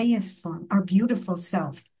 our highest form, our beautiful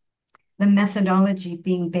self. The methodology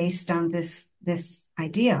being based on this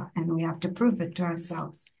idea, and we have to prove it to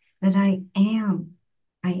ourselves, that I am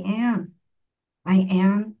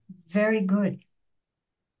very good.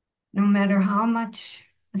 No matter how much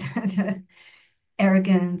the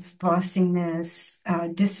arrogance, bossiness,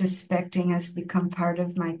 disrespecting has become part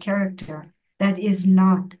of my character, that is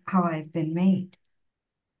not how I've been made.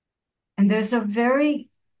 And there's a very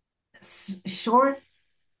short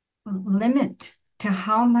limit to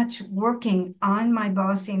how much working on my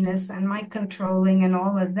bossiness and my controlling and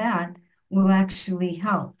all of that will actually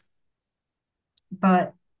help.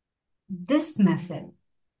 But this method,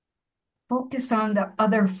 focus on the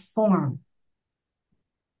other form,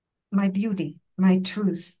 my beauty, my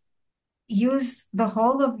truth. Use the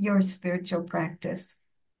whole of your spiritual practice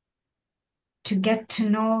to get to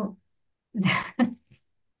know that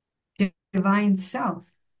divine self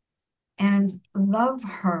and love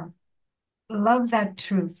her, love that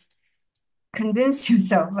truth. Convince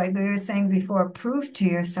yourself, like we were saying before, prove to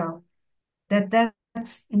yourself that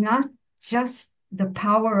that's not just the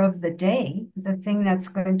power of the day, the thing that's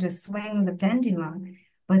going to swing the pendulum,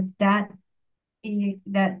 but that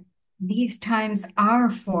these times are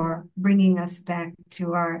for bringing us back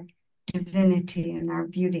to our divinity and our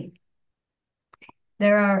beauty.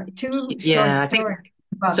 There are two short stories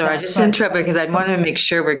about sorry, that, just but interrupt because I want to make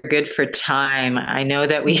sure we're good for time. I know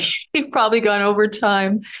that we've probably gone over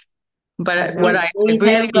time, but what I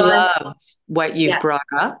really love what you've brought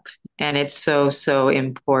up, and it's so, so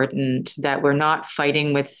important that we're not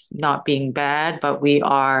fighting with not being bad, but we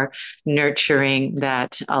are nurturing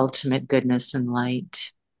that ultimate goodness and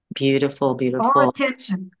light. Beautiful, beautiful.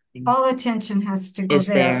 all attention has to go Is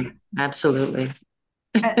there. Absolutely.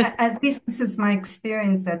 At least this is my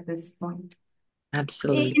experience at this point.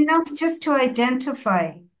 Absolutely. Enough just to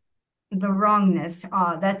identify the wrongness.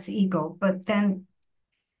 That's ego. But then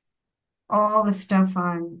all the stuff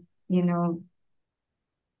on,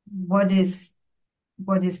 what is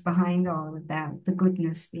behind all of that, the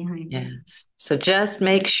goodness behind it. Yes. So just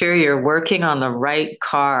make sure you're working on the right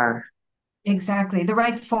car. Exactly. The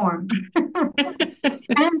right form.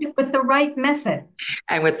 And with the right method.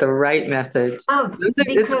 And with the right method.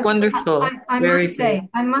 It's wonderful.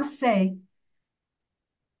 I must say,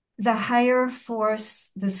 the higher force,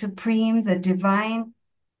 the supreme, the divine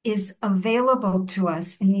is available to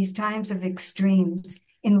us in these times of extremes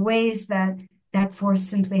in ways that force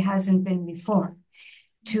simply hasn't been before.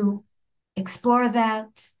 To explore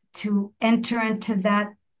that, to enter into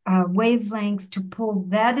that wavelength, to pull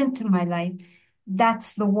that into my life,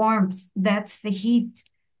 that's the warmth, that's the heat,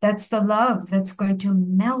 that's the love that's going to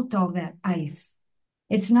melt all that ice.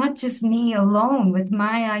 It's not just me alone with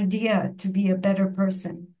my idea to be a better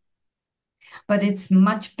person, but it's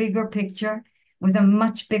much bigger picture with a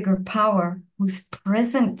much bigger power who's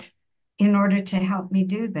present in order to help me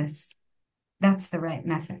do this. That's the right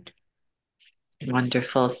method.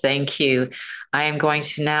 Wonderful. Thank you. I am going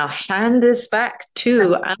to now hand this back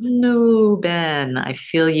to Anu Ben. I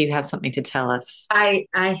feel you have something to tell us. I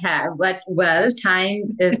have, but well,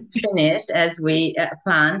 time is finished as we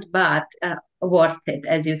planned, but worth it,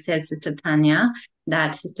 as you said, Sister Tanya,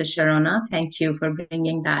 that Sister Sharonah, thank you for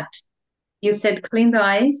bringing that. You said clean the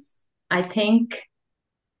eyes. I think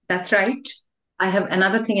that's right. I have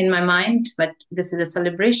another thing in my mind, but this is a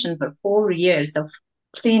celebration for 4 years of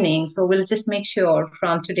cleaning. So we'll just make sure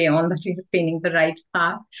from today on that we're cleaning the right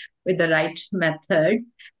path with the right method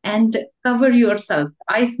and cover yourself.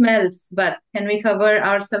 Ice melts, but can we cover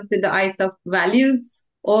ourselves with the ice of values?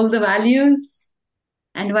 All the values?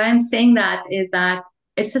 And why I'm saying that is that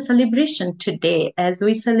it's a celebration today. As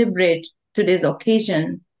we celebrate today's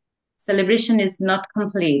occasion, celebration is not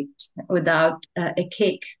complete without a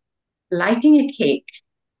cake, lighting a cake,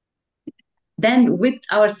 then with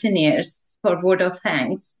our seniors for vote of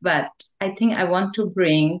thanks. But I think I want to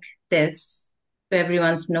bring this to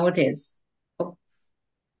everyone's notice. Oh,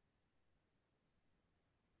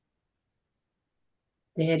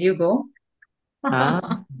 there you go.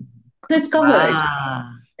 Ah. So it's covered.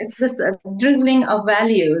 Ah. It's this drizzling of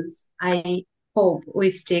values. I hope we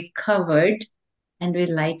stay covered and we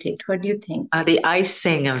light it. What do you think? The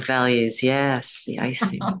icing of values. Yes, the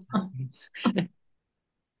icing. Of values.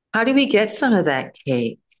 How do we get some of that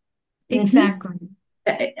cake? Exactly.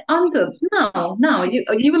 On Zoom. No,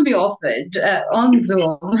 you will be offered on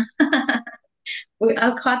Zoom.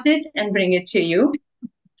 I'll cut it and bring it to you.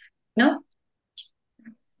 No?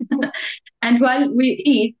 And while we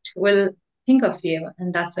eat, we'll think of you,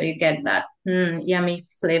 and that's how you get that yummy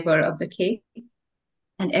flavor of the cake.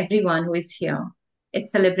 And everyone who is here,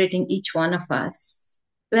 it's celebrating each one of us.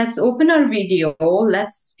 Let's open our video.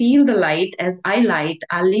 Let's feel the light as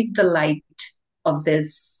I'll leave the light of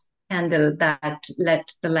this candle that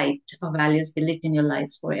let the light of values be lit in your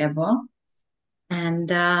life forever. And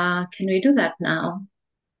can we do that now?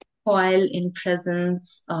 While in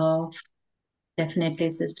presence of definitely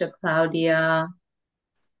Sister Claudia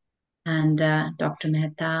and Dr.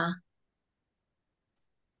 Mehta,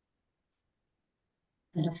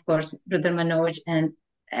 and of course, Brother Manoj, and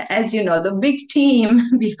as you know, the big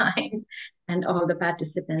team behind and all the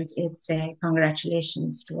participants, it's a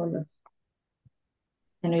congratulations to all of you.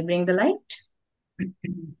 Can we bring the light?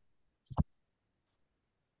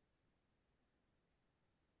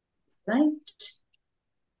 Light.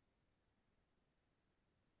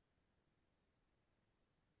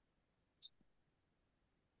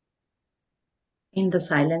 In the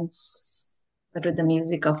silence, but with the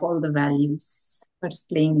music of all the values, what's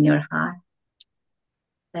playing in your heart.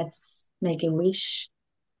 Let's make a wish.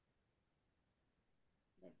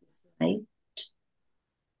 Let this light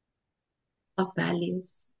of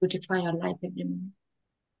values beautify your life every moment.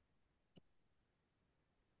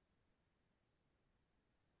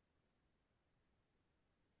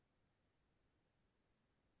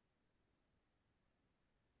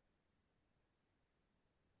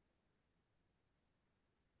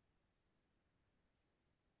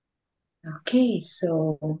 Okay,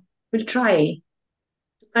 so we'll try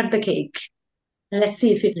to cut the cake. Let's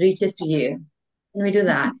see if it reaches to you. Can we do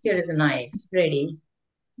that? Here is a knife. Ready?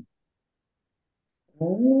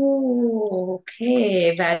 Oh,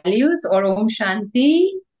 okay. Values or Om Shanti.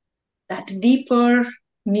 That deeper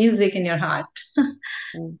music in your heart.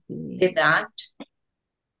 With that.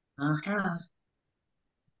 Aha.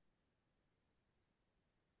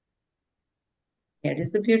 Here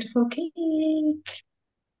is the beautiful cake.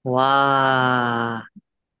 Wow.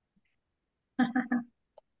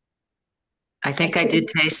 I think I did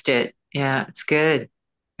taste it. Yeah, it's good.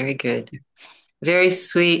 Very good. Very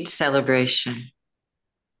sweet celebration.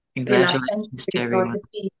 Congratulations to everyone.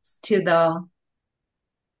 To the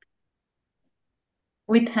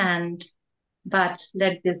with hand, but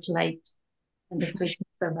let this light and the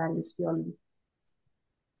sweetness of values be all.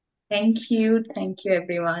 Thank you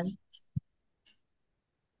everyone.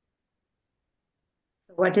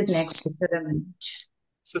 So what is next, Mr. Raman?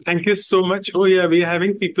 So thank you so much. Oh yeah, we are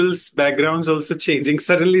having people's backgrounds also changing.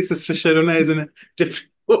 Suddenly, Sister Sharonah is in a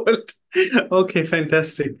different world. Okay,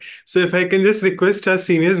 fantastic. So if I can just request our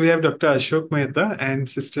seniors, we have Dr. Ashok Mehta and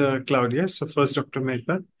Sister Claudia. So first, Dr.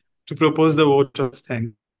 Mehta, to propose the vote of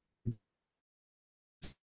thanks.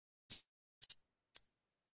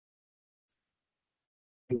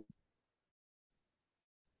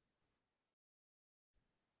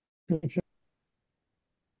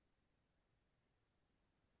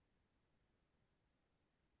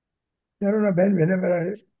 Sharonah,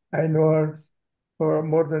 whenever I know her for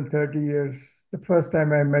more than 30 years, the first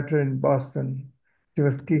time I met her in Boston, she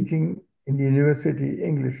was teaching in the university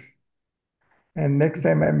English. And next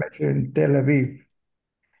time I met her in Tel Aviv.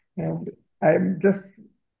 And I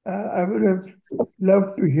would have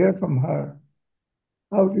loved to hear from her.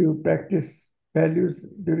 How do you practice values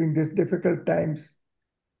during these difficult times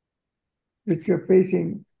which you're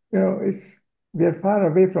facing? We are far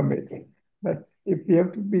away from it. But if we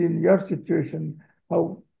have to be in your situation,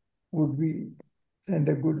 how would we send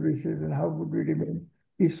a good wishes and how would we remain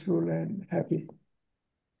peaceful and happy?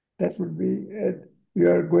 That would be it. We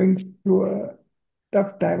are going through a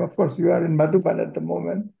tough time. Of course, you are in Madhuban at the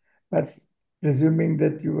moment, but presuming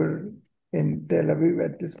that you were in Tel Aviv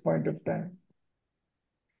at this point of time,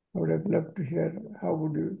 I would have loved to hear how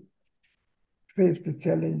would you face the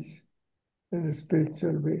challenge in a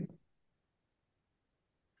spiritual way.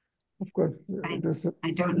 Of course,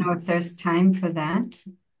 I don't know if there's time for that.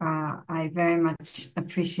 I very much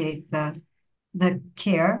appreciate the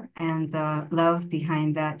care and the love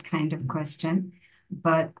behind that kind of question,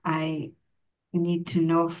 but I need to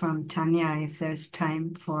know from Tanya if there's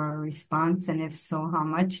time for a response, and if so, how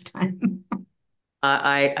much time?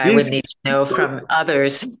 I would need to know from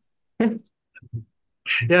others.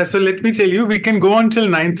 Yeah, so let me tell you, we can go until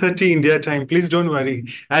 9:30 India time. Please don't worry.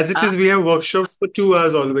 As it is, we have workshops for 2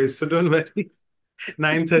 hours always, so don't worry.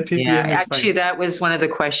 9:30 Yeah, p.m. is actually, fine. that was one of the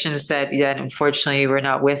questions that unfortunately were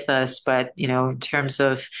not with us. But in terms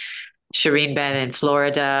of Shireen been in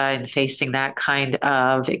Florida and facing that kind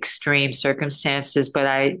of extreme circumstances, but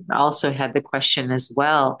I also had the question as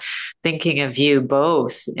well, thinking of you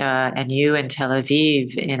both and you in Tel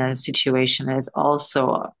Aviv in a situation that is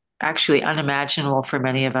also actually unimaginable for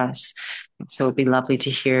many of us. And so it'd be lovely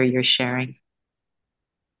to hear your sharing.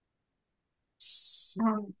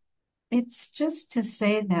 It's just to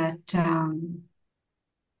say that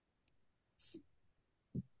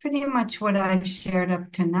pretty much what I've shared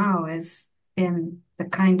up to now has been the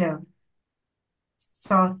kind of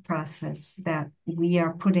thought process that we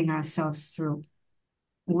are putting ourselves through.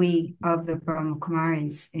 We of the Brahma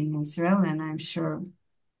Kumaris in Israel, and I'm sure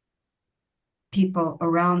people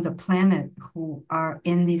around the planet who are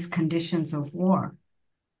in these conditions of war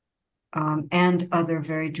and other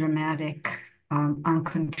very dramatic,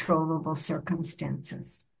 uncontrollable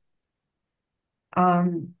circumstances.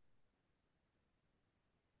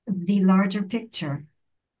 The larger picture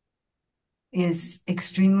is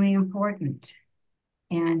extremely important,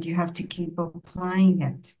 and you have to keep applying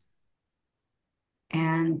it.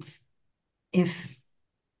 And if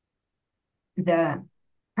the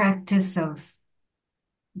practice of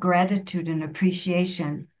gratitude and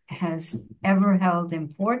appreciation has ever held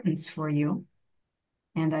importance for you,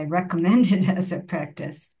 and I recommend it as a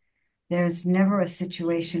practice, there's never a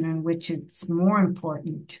situation in which it's more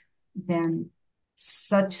important than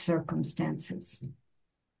such circumstances.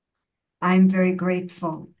 I'm very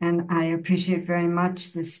grateful, and I appreciate very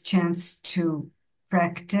much this chance to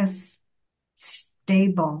practice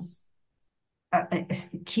stable,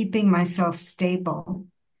 keeping myself stable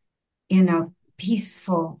in a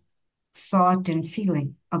peaceful thought and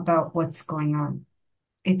feeling about what's going on.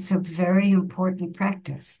 It's a very important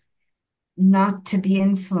practice, not to be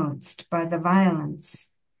influenced by the violence,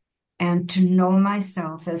 and to know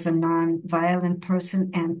myself as a non-violent person,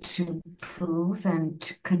 and to prove and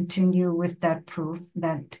to continue with that proof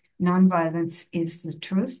that non-violence is the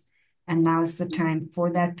truth. And now's the time for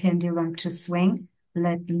that pendulum to swing.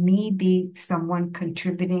 Let me be someone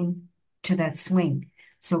contributing to that swing,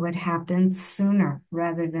 so it happens sooner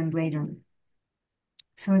rather than later.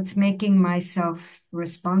 So it's making myself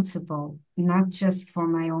responsible, not just for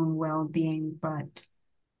my own well-being, but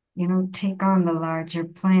take on the larger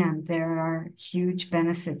plan. There are huge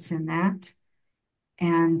benefits in that.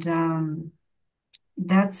 And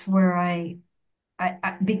that's where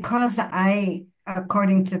because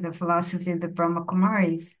according to the philosophy of the Brahma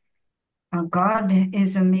Kumaris, God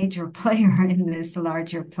is a major player in this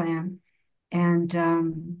larger plan. And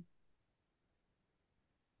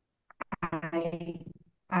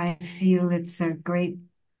I feel it's a great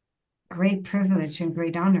privilege and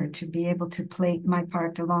great honor to be able to play my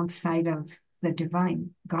part alongside of the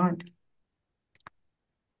divine God.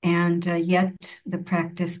 And yet the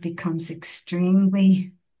practice becomes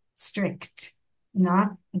extremely strict.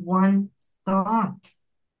 Not one thought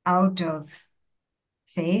out of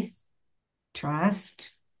faith,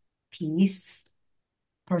 trust, peace,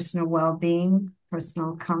 personal well-being,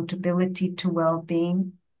 personal accountability to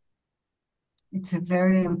well-being. It's a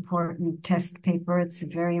very important test paper. It's a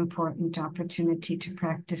very important opportunity to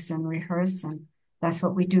practice and rehearse. And that's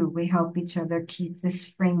what we do. We help each other keep this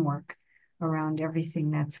framework around everything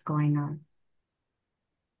that's going on.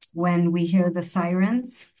 When we hear the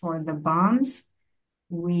sirens for the bombs,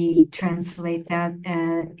 we translate that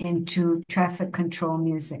into traffic control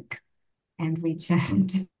music. And we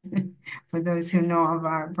just, for those who know of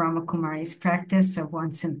our Brahma Kumaris practice, of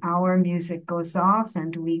once an hour, music goes off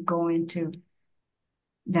and we go into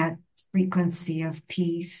that frequency of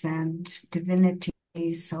peace and divinity.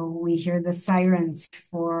 So we hear the sirens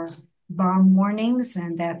for bomb warnings,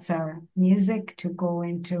 and that's our music to go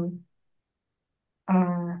into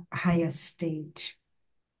our highest stage.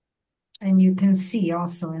 And you can see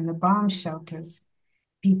also in the bomb shelters,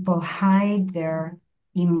 people hide their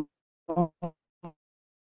emotions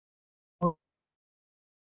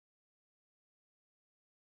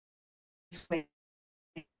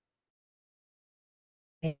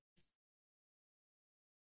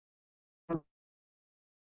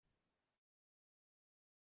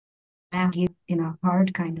in a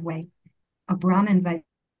hard kind of way. A Brahmin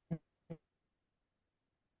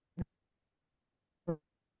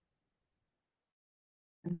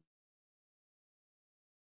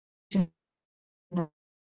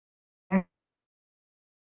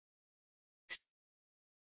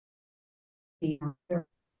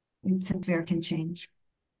software can change,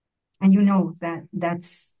 and you know that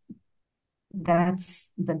that's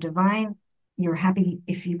the divine. You're happy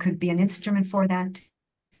if you could be an instrument for that.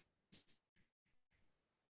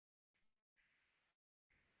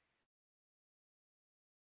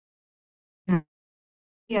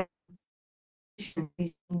 Yeah.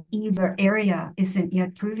 Either area isn't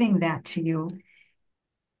yet proving that to you.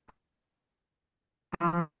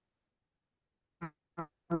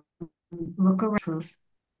 Look around proof,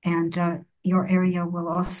 and your area will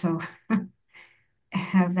also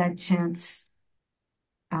have that chance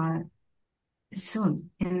soon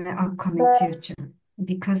in the upcoming future,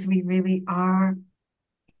 because we really are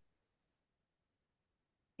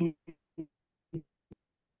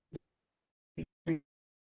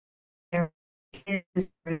there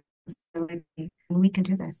is responsibility, and we can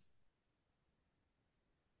do this.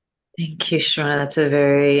 Thank you, Sharonah. That's a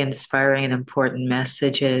very inspiring and important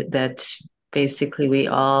message that basically we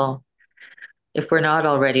all, if we're not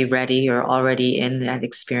already ready or already in that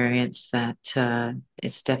experience, that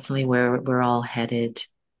it's definitely where we're all headed.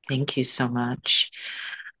 Thank you so much.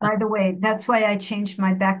 By the way, that's why I changed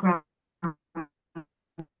my background.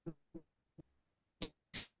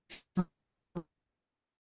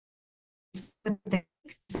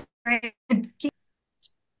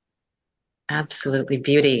 Absolutely.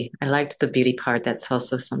 Beauty. I liked the beauty part. That's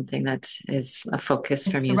also something that is a focus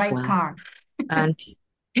for It's me the as right well. car. And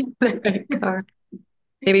the right car.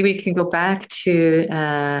 Maybe we can go back to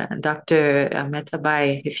Dr.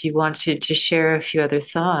 Mehtabai if you wanted to share a few other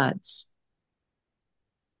thoughts.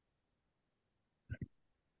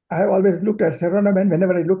 I have always looked at Sharonah, and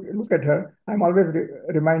whenever I look at her, I'm always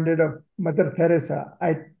reminded of Mother Teresa.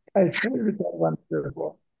 I shared with her once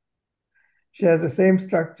before. She has the same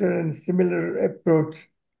structure and similar approach.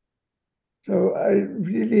 So I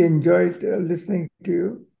really enjoyed listening to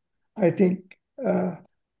you. I think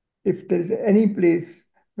if there is any place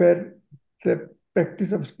where the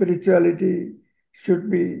practice of spirituality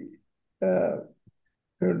should be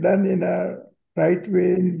done in a right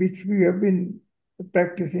way, in which we have been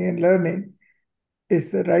practicing and learning,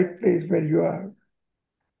 is the right place where you are.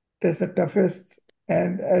 That's the toughest.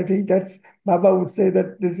 And I think that's, Baba would say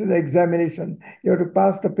that this is an examination. You have to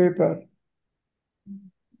pass the paper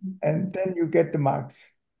and then you get the marks.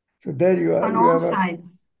 So there you are. On You all have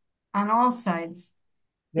sides. On all sides.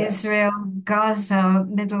 Yeah. Israel, Gaza,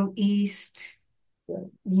 Middle East,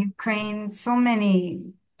 Ukraine, so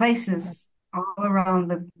many places all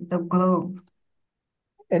around the globe.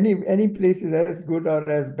 Any place is as good or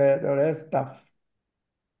as bad or as tough,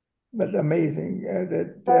 but amazing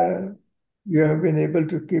that you have been able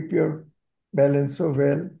to keep your balance so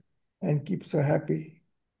well and keep so happy.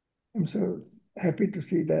 I'm so happy to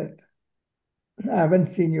see that. I haven't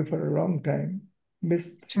seen you for a long time.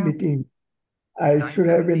 Missed meeting. I should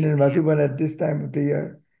have been in Madhuban at this time of the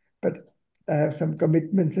year, but I have some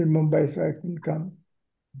commitments in Mumbai, so I couldn't come.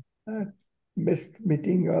 Missed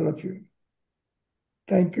meeting all of you.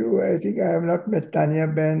 Thank you. I think I have not met Tanya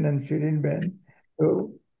Ben and Shireen Ben.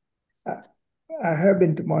 So I have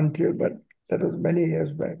been to Montreal, but that was many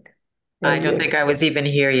years back. I don't think I was even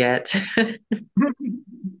here yet.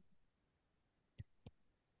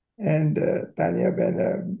 And Tanya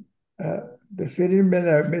Ben, the Shireen Ben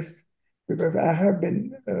I missed because I have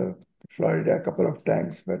been to Florida a couple of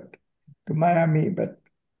times, but to Miami, but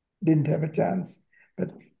didn't have a chance.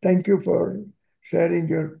 But thank you for sharing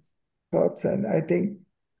your thoughts. And I think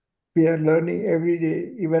we are learning every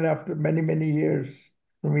day, even after many, many years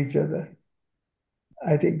from each other.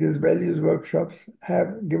 I think these values workshops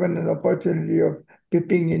have given an opportunity of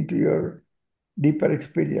peeping into your deeper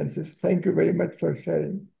experiences. Thank you very much for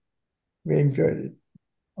sharing. We enjoyed it.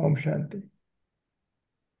 Om Shanti.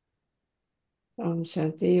 Om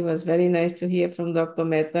Shanti. It was very nice to hear from Dr.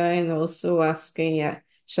 Mehta, and also asking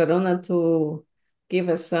Sharonah to give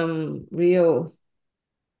us some real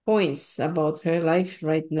points about her life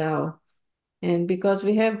right now. And because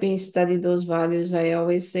we have been studying those values, I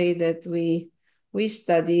always say that we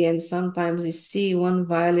study, and sometimes we see one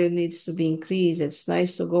value needs to be increased. It's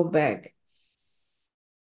nice to go back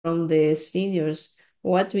from the seniors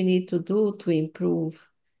what we need to do to improve.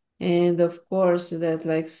 And of course, that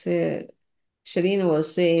like Shireen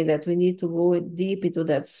was saying, that we need to go deep into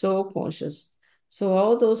that soul conscious. So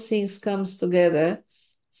all those things comes together.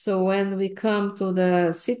 So when we come to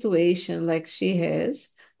the situation like she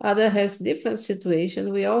has, Other has different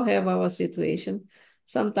situation. We all have our situation.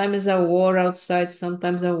 Sometimes a war outside,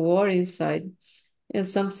 sometimes a war inside. And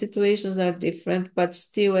some situations are different, but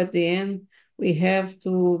still at the end, we have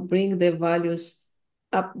to bring the values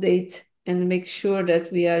update and make sure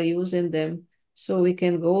that we are using them so we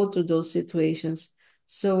can go to those situations.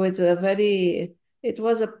 So it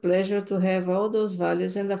was a pleasure to have all those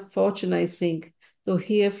values and a fortune, I think, to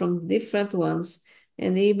hear from different ones.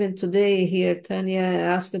 And even today here, Tanya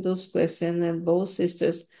asked those questions and both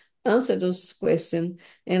sisters answered those questions.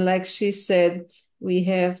 And like she said, we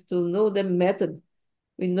have to know the method.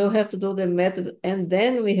 We know how to do the method, and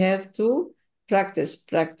then we have to practice,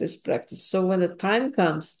 practice, practice. So when the time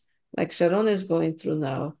comes, like Sharonah is going through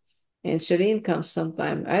now, and Shireen comes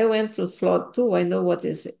sometime. I went through flood too. I know what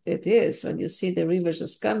it is when you see the rivers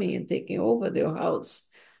just coming and taking over your house.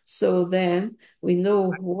 So then we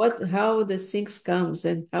know how the things comes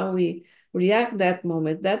and how we react that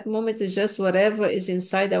moment. That moment is just whatever is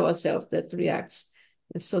inside ourselves that reacts.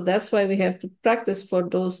 And so that's why we have to practice for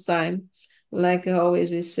those time. Like always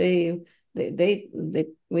we say,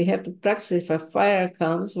 we have to practice if a fire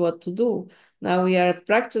comes, what to do. Now we are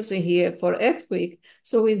practicing here for earthquake,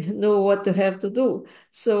 so we know what to have to do.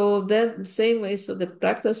 So that same way, so the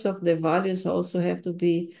practice of the values also have to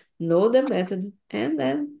be know the method and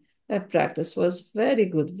then practice. Was very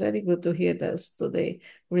good to hear this today.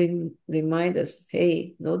 Remind us,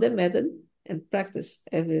 hey, know the method and practice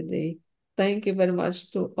every day. Thank you very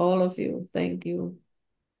much to all of you. Thank you.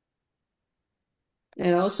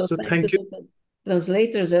 And also So thank you thank you. to the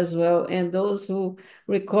translators as well, and those who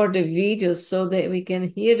record the videos so that we can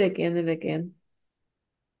hear it again and again.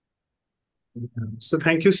 So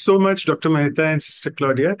thank you so much, Dr. Mehta and Sister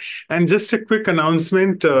Claudia. And just a quick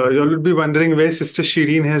announcement, you all will be wondering where Sister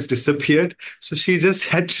Shireen has disappeared. So she just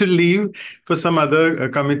had to leave for some other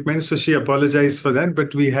commitment. So she apologized for that,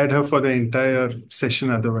 but we had her for the entire session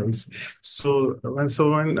otherwise. So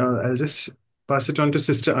I'll just pass it on to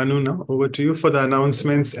Sister Anu now. Over to you for the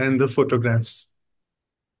announcements and the photographs.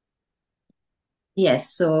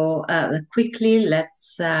 Yes, so quickly,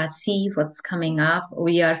 let's see what's coming up.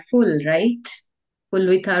 We are full, right? Full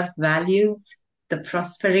with our values. The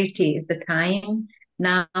prosperity is the time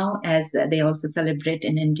now, as they also celebrate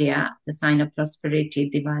in India the sign of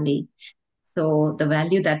prosperity, Diwali. So the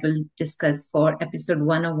value that we'll discuss for episode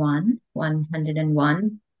 101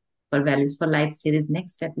 for Values for Life series,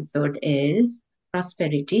 next episode is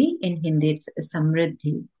prosperity. In Hindi, it's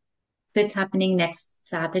Samriddhi. So it's happening next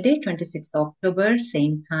Saturday, 26th October,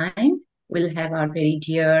 same time. We'll have our very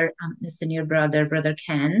dear senior brother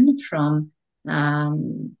Ken from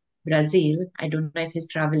Brazil. I don't know if he's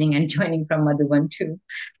traveling and joining from Madhuban too.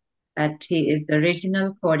 But he is the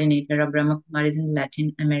regional coordinator of Brahma Kumaris in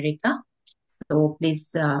Latin America. So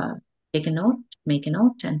please make a note,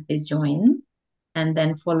 and please join. And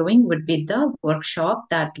then following would be the workshop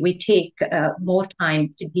that we take more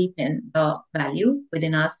time to deepen the value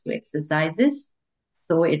within us through exercises.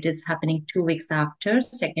 So it is happening 2 weeks after,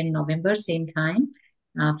 2nd November, same time.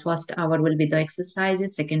 First hour will be the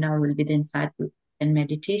exercises, second hour will be the insight and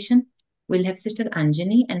meditation. We'll have Sister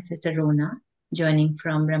Anjani and Sister Rona joining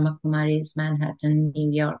from Brahma Kumaris, Manhattan,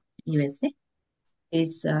 New York, USA.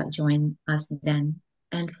 Please join us then.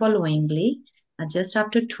 And followingly, just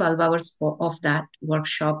after 12 hours of that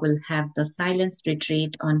workshop, we'll have the silence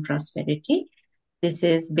retreat on prosperity. This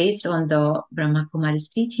is based on the Brahma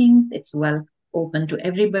Kumaris teachings. It's well open to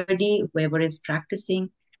everybody, whoever is practicing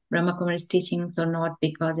Brahma Kumaris teachings or not,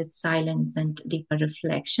 because it's silence and deeper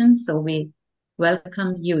reflection. So we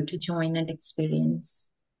welcome you to join and experience.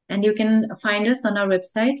 And you can find us on our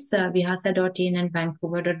websites, vihasa.in and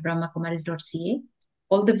vancouver.brahmakumaris.ca.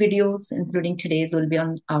 All the videos, including today's, will be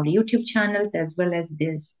on our YouTube channels as well as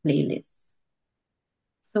this playlist.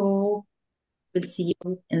 So we'll see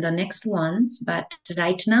you in the next ones. But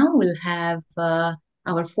right now we'll have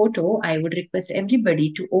our photo. I would request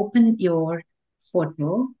everybody to open your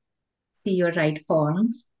photo, see your right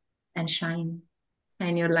form, and shine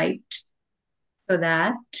your light so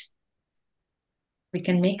that we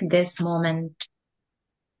can make this moment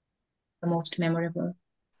the most memorable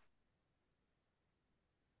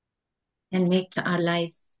and make our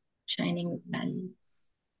lives shining with value.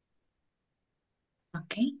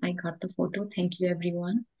 Okay, I got the photo. Thank you,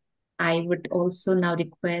 everyone. I would also now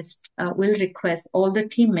will request all the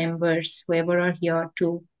team members, whoever are here,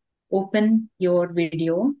 to open your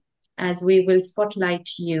video, as we will spotlight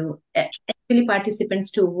you. Actually,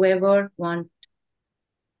 participants too, whoever will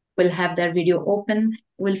have their video open,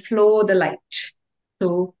 will flow the light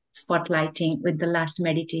to spotlighting with the last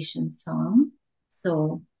meditation song.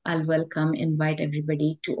 So I'll invite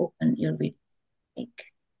everybody to open your video.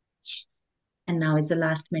 And now is the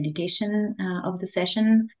last meditation of the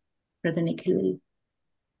session. Brother Nikhil.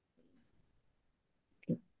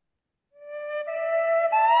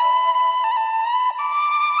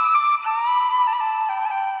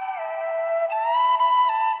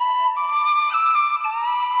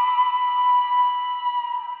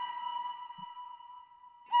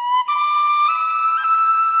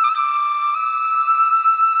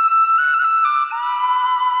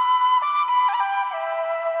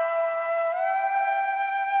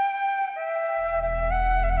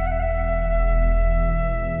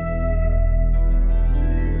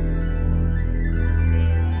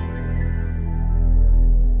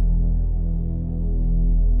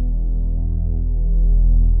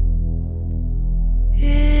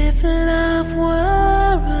 If love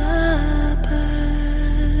were a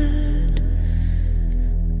bird,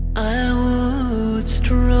 I would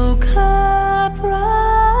stroke her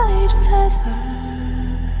bright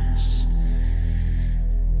feathers.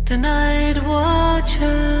 Then I'd watch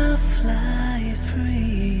her fly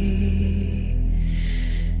free,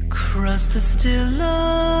 cross the still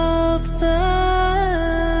of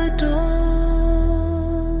the dawn.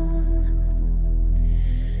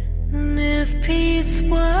 And if peace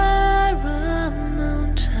were a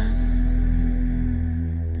mountain,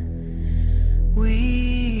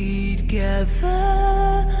 we'd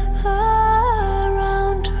gather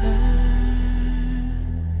around her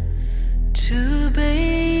to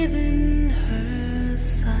bathe in her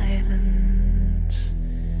silence,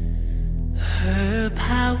 her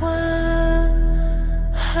power,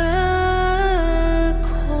 her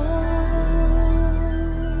call.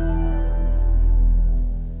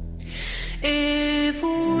 If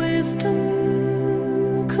wisdom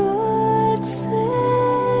could sing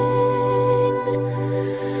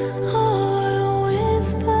or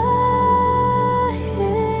whisper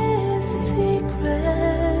his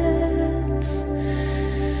secrets,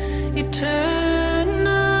 eternally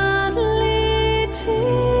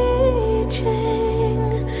teaching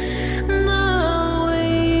the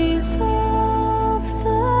ways of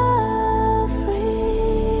the free.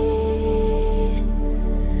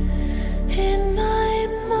 In my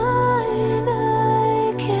mind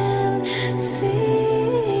I can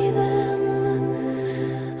see them,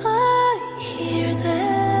 I hear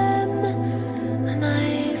them, and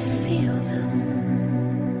I feel them.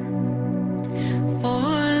 For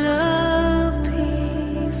love,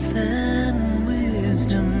 peace, and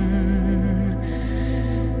wisdom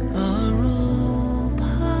are all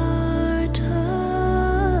part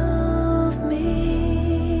of me.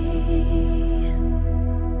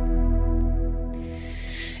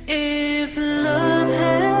 If love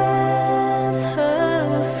has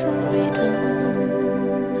her freedom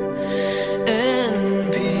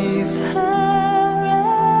and peace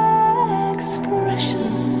her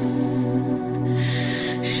expression,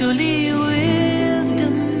 surely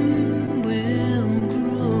wisdom will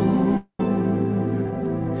grow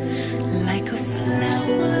like a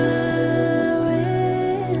flower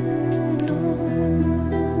in bloom.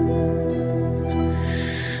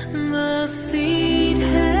 The seed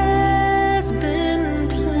has been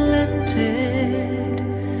planted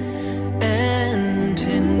and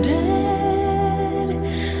tended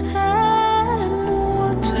and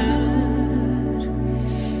watered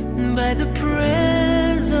by the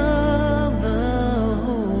prayers of the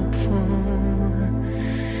hopeful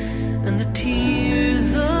and the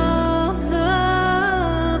tears of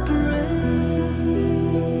the brave.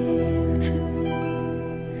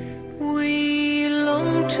 We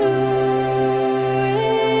long to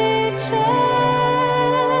return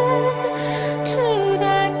to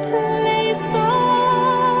that place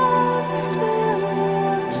of still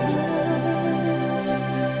waters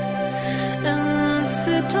and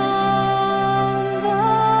sit on the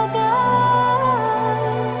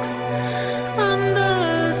banks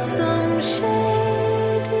under some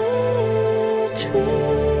shady tree.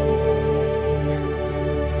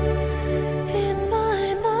 In my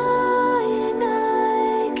mind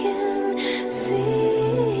I can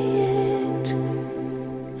see it,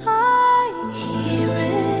 I hear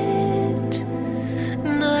it,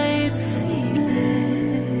 and I feel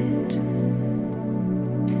it.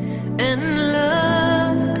 And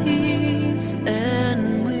love, peace,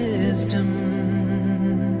 and wisdom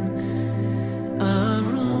are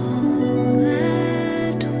all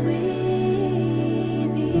that we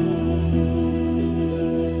need.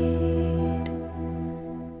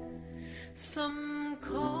 Some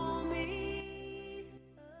call me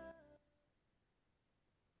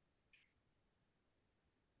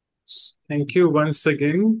Thank you once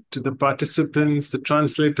again to the participants, the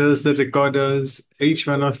translators, the recorders, each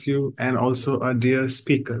one of you, and also our dear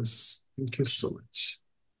speakers. Thank you so much.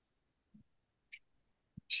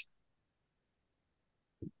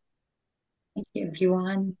 Thank you,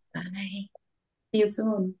 everyone. Bye. See you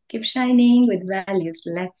soon. Keep shining with values.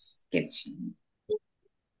 Let's keep shining.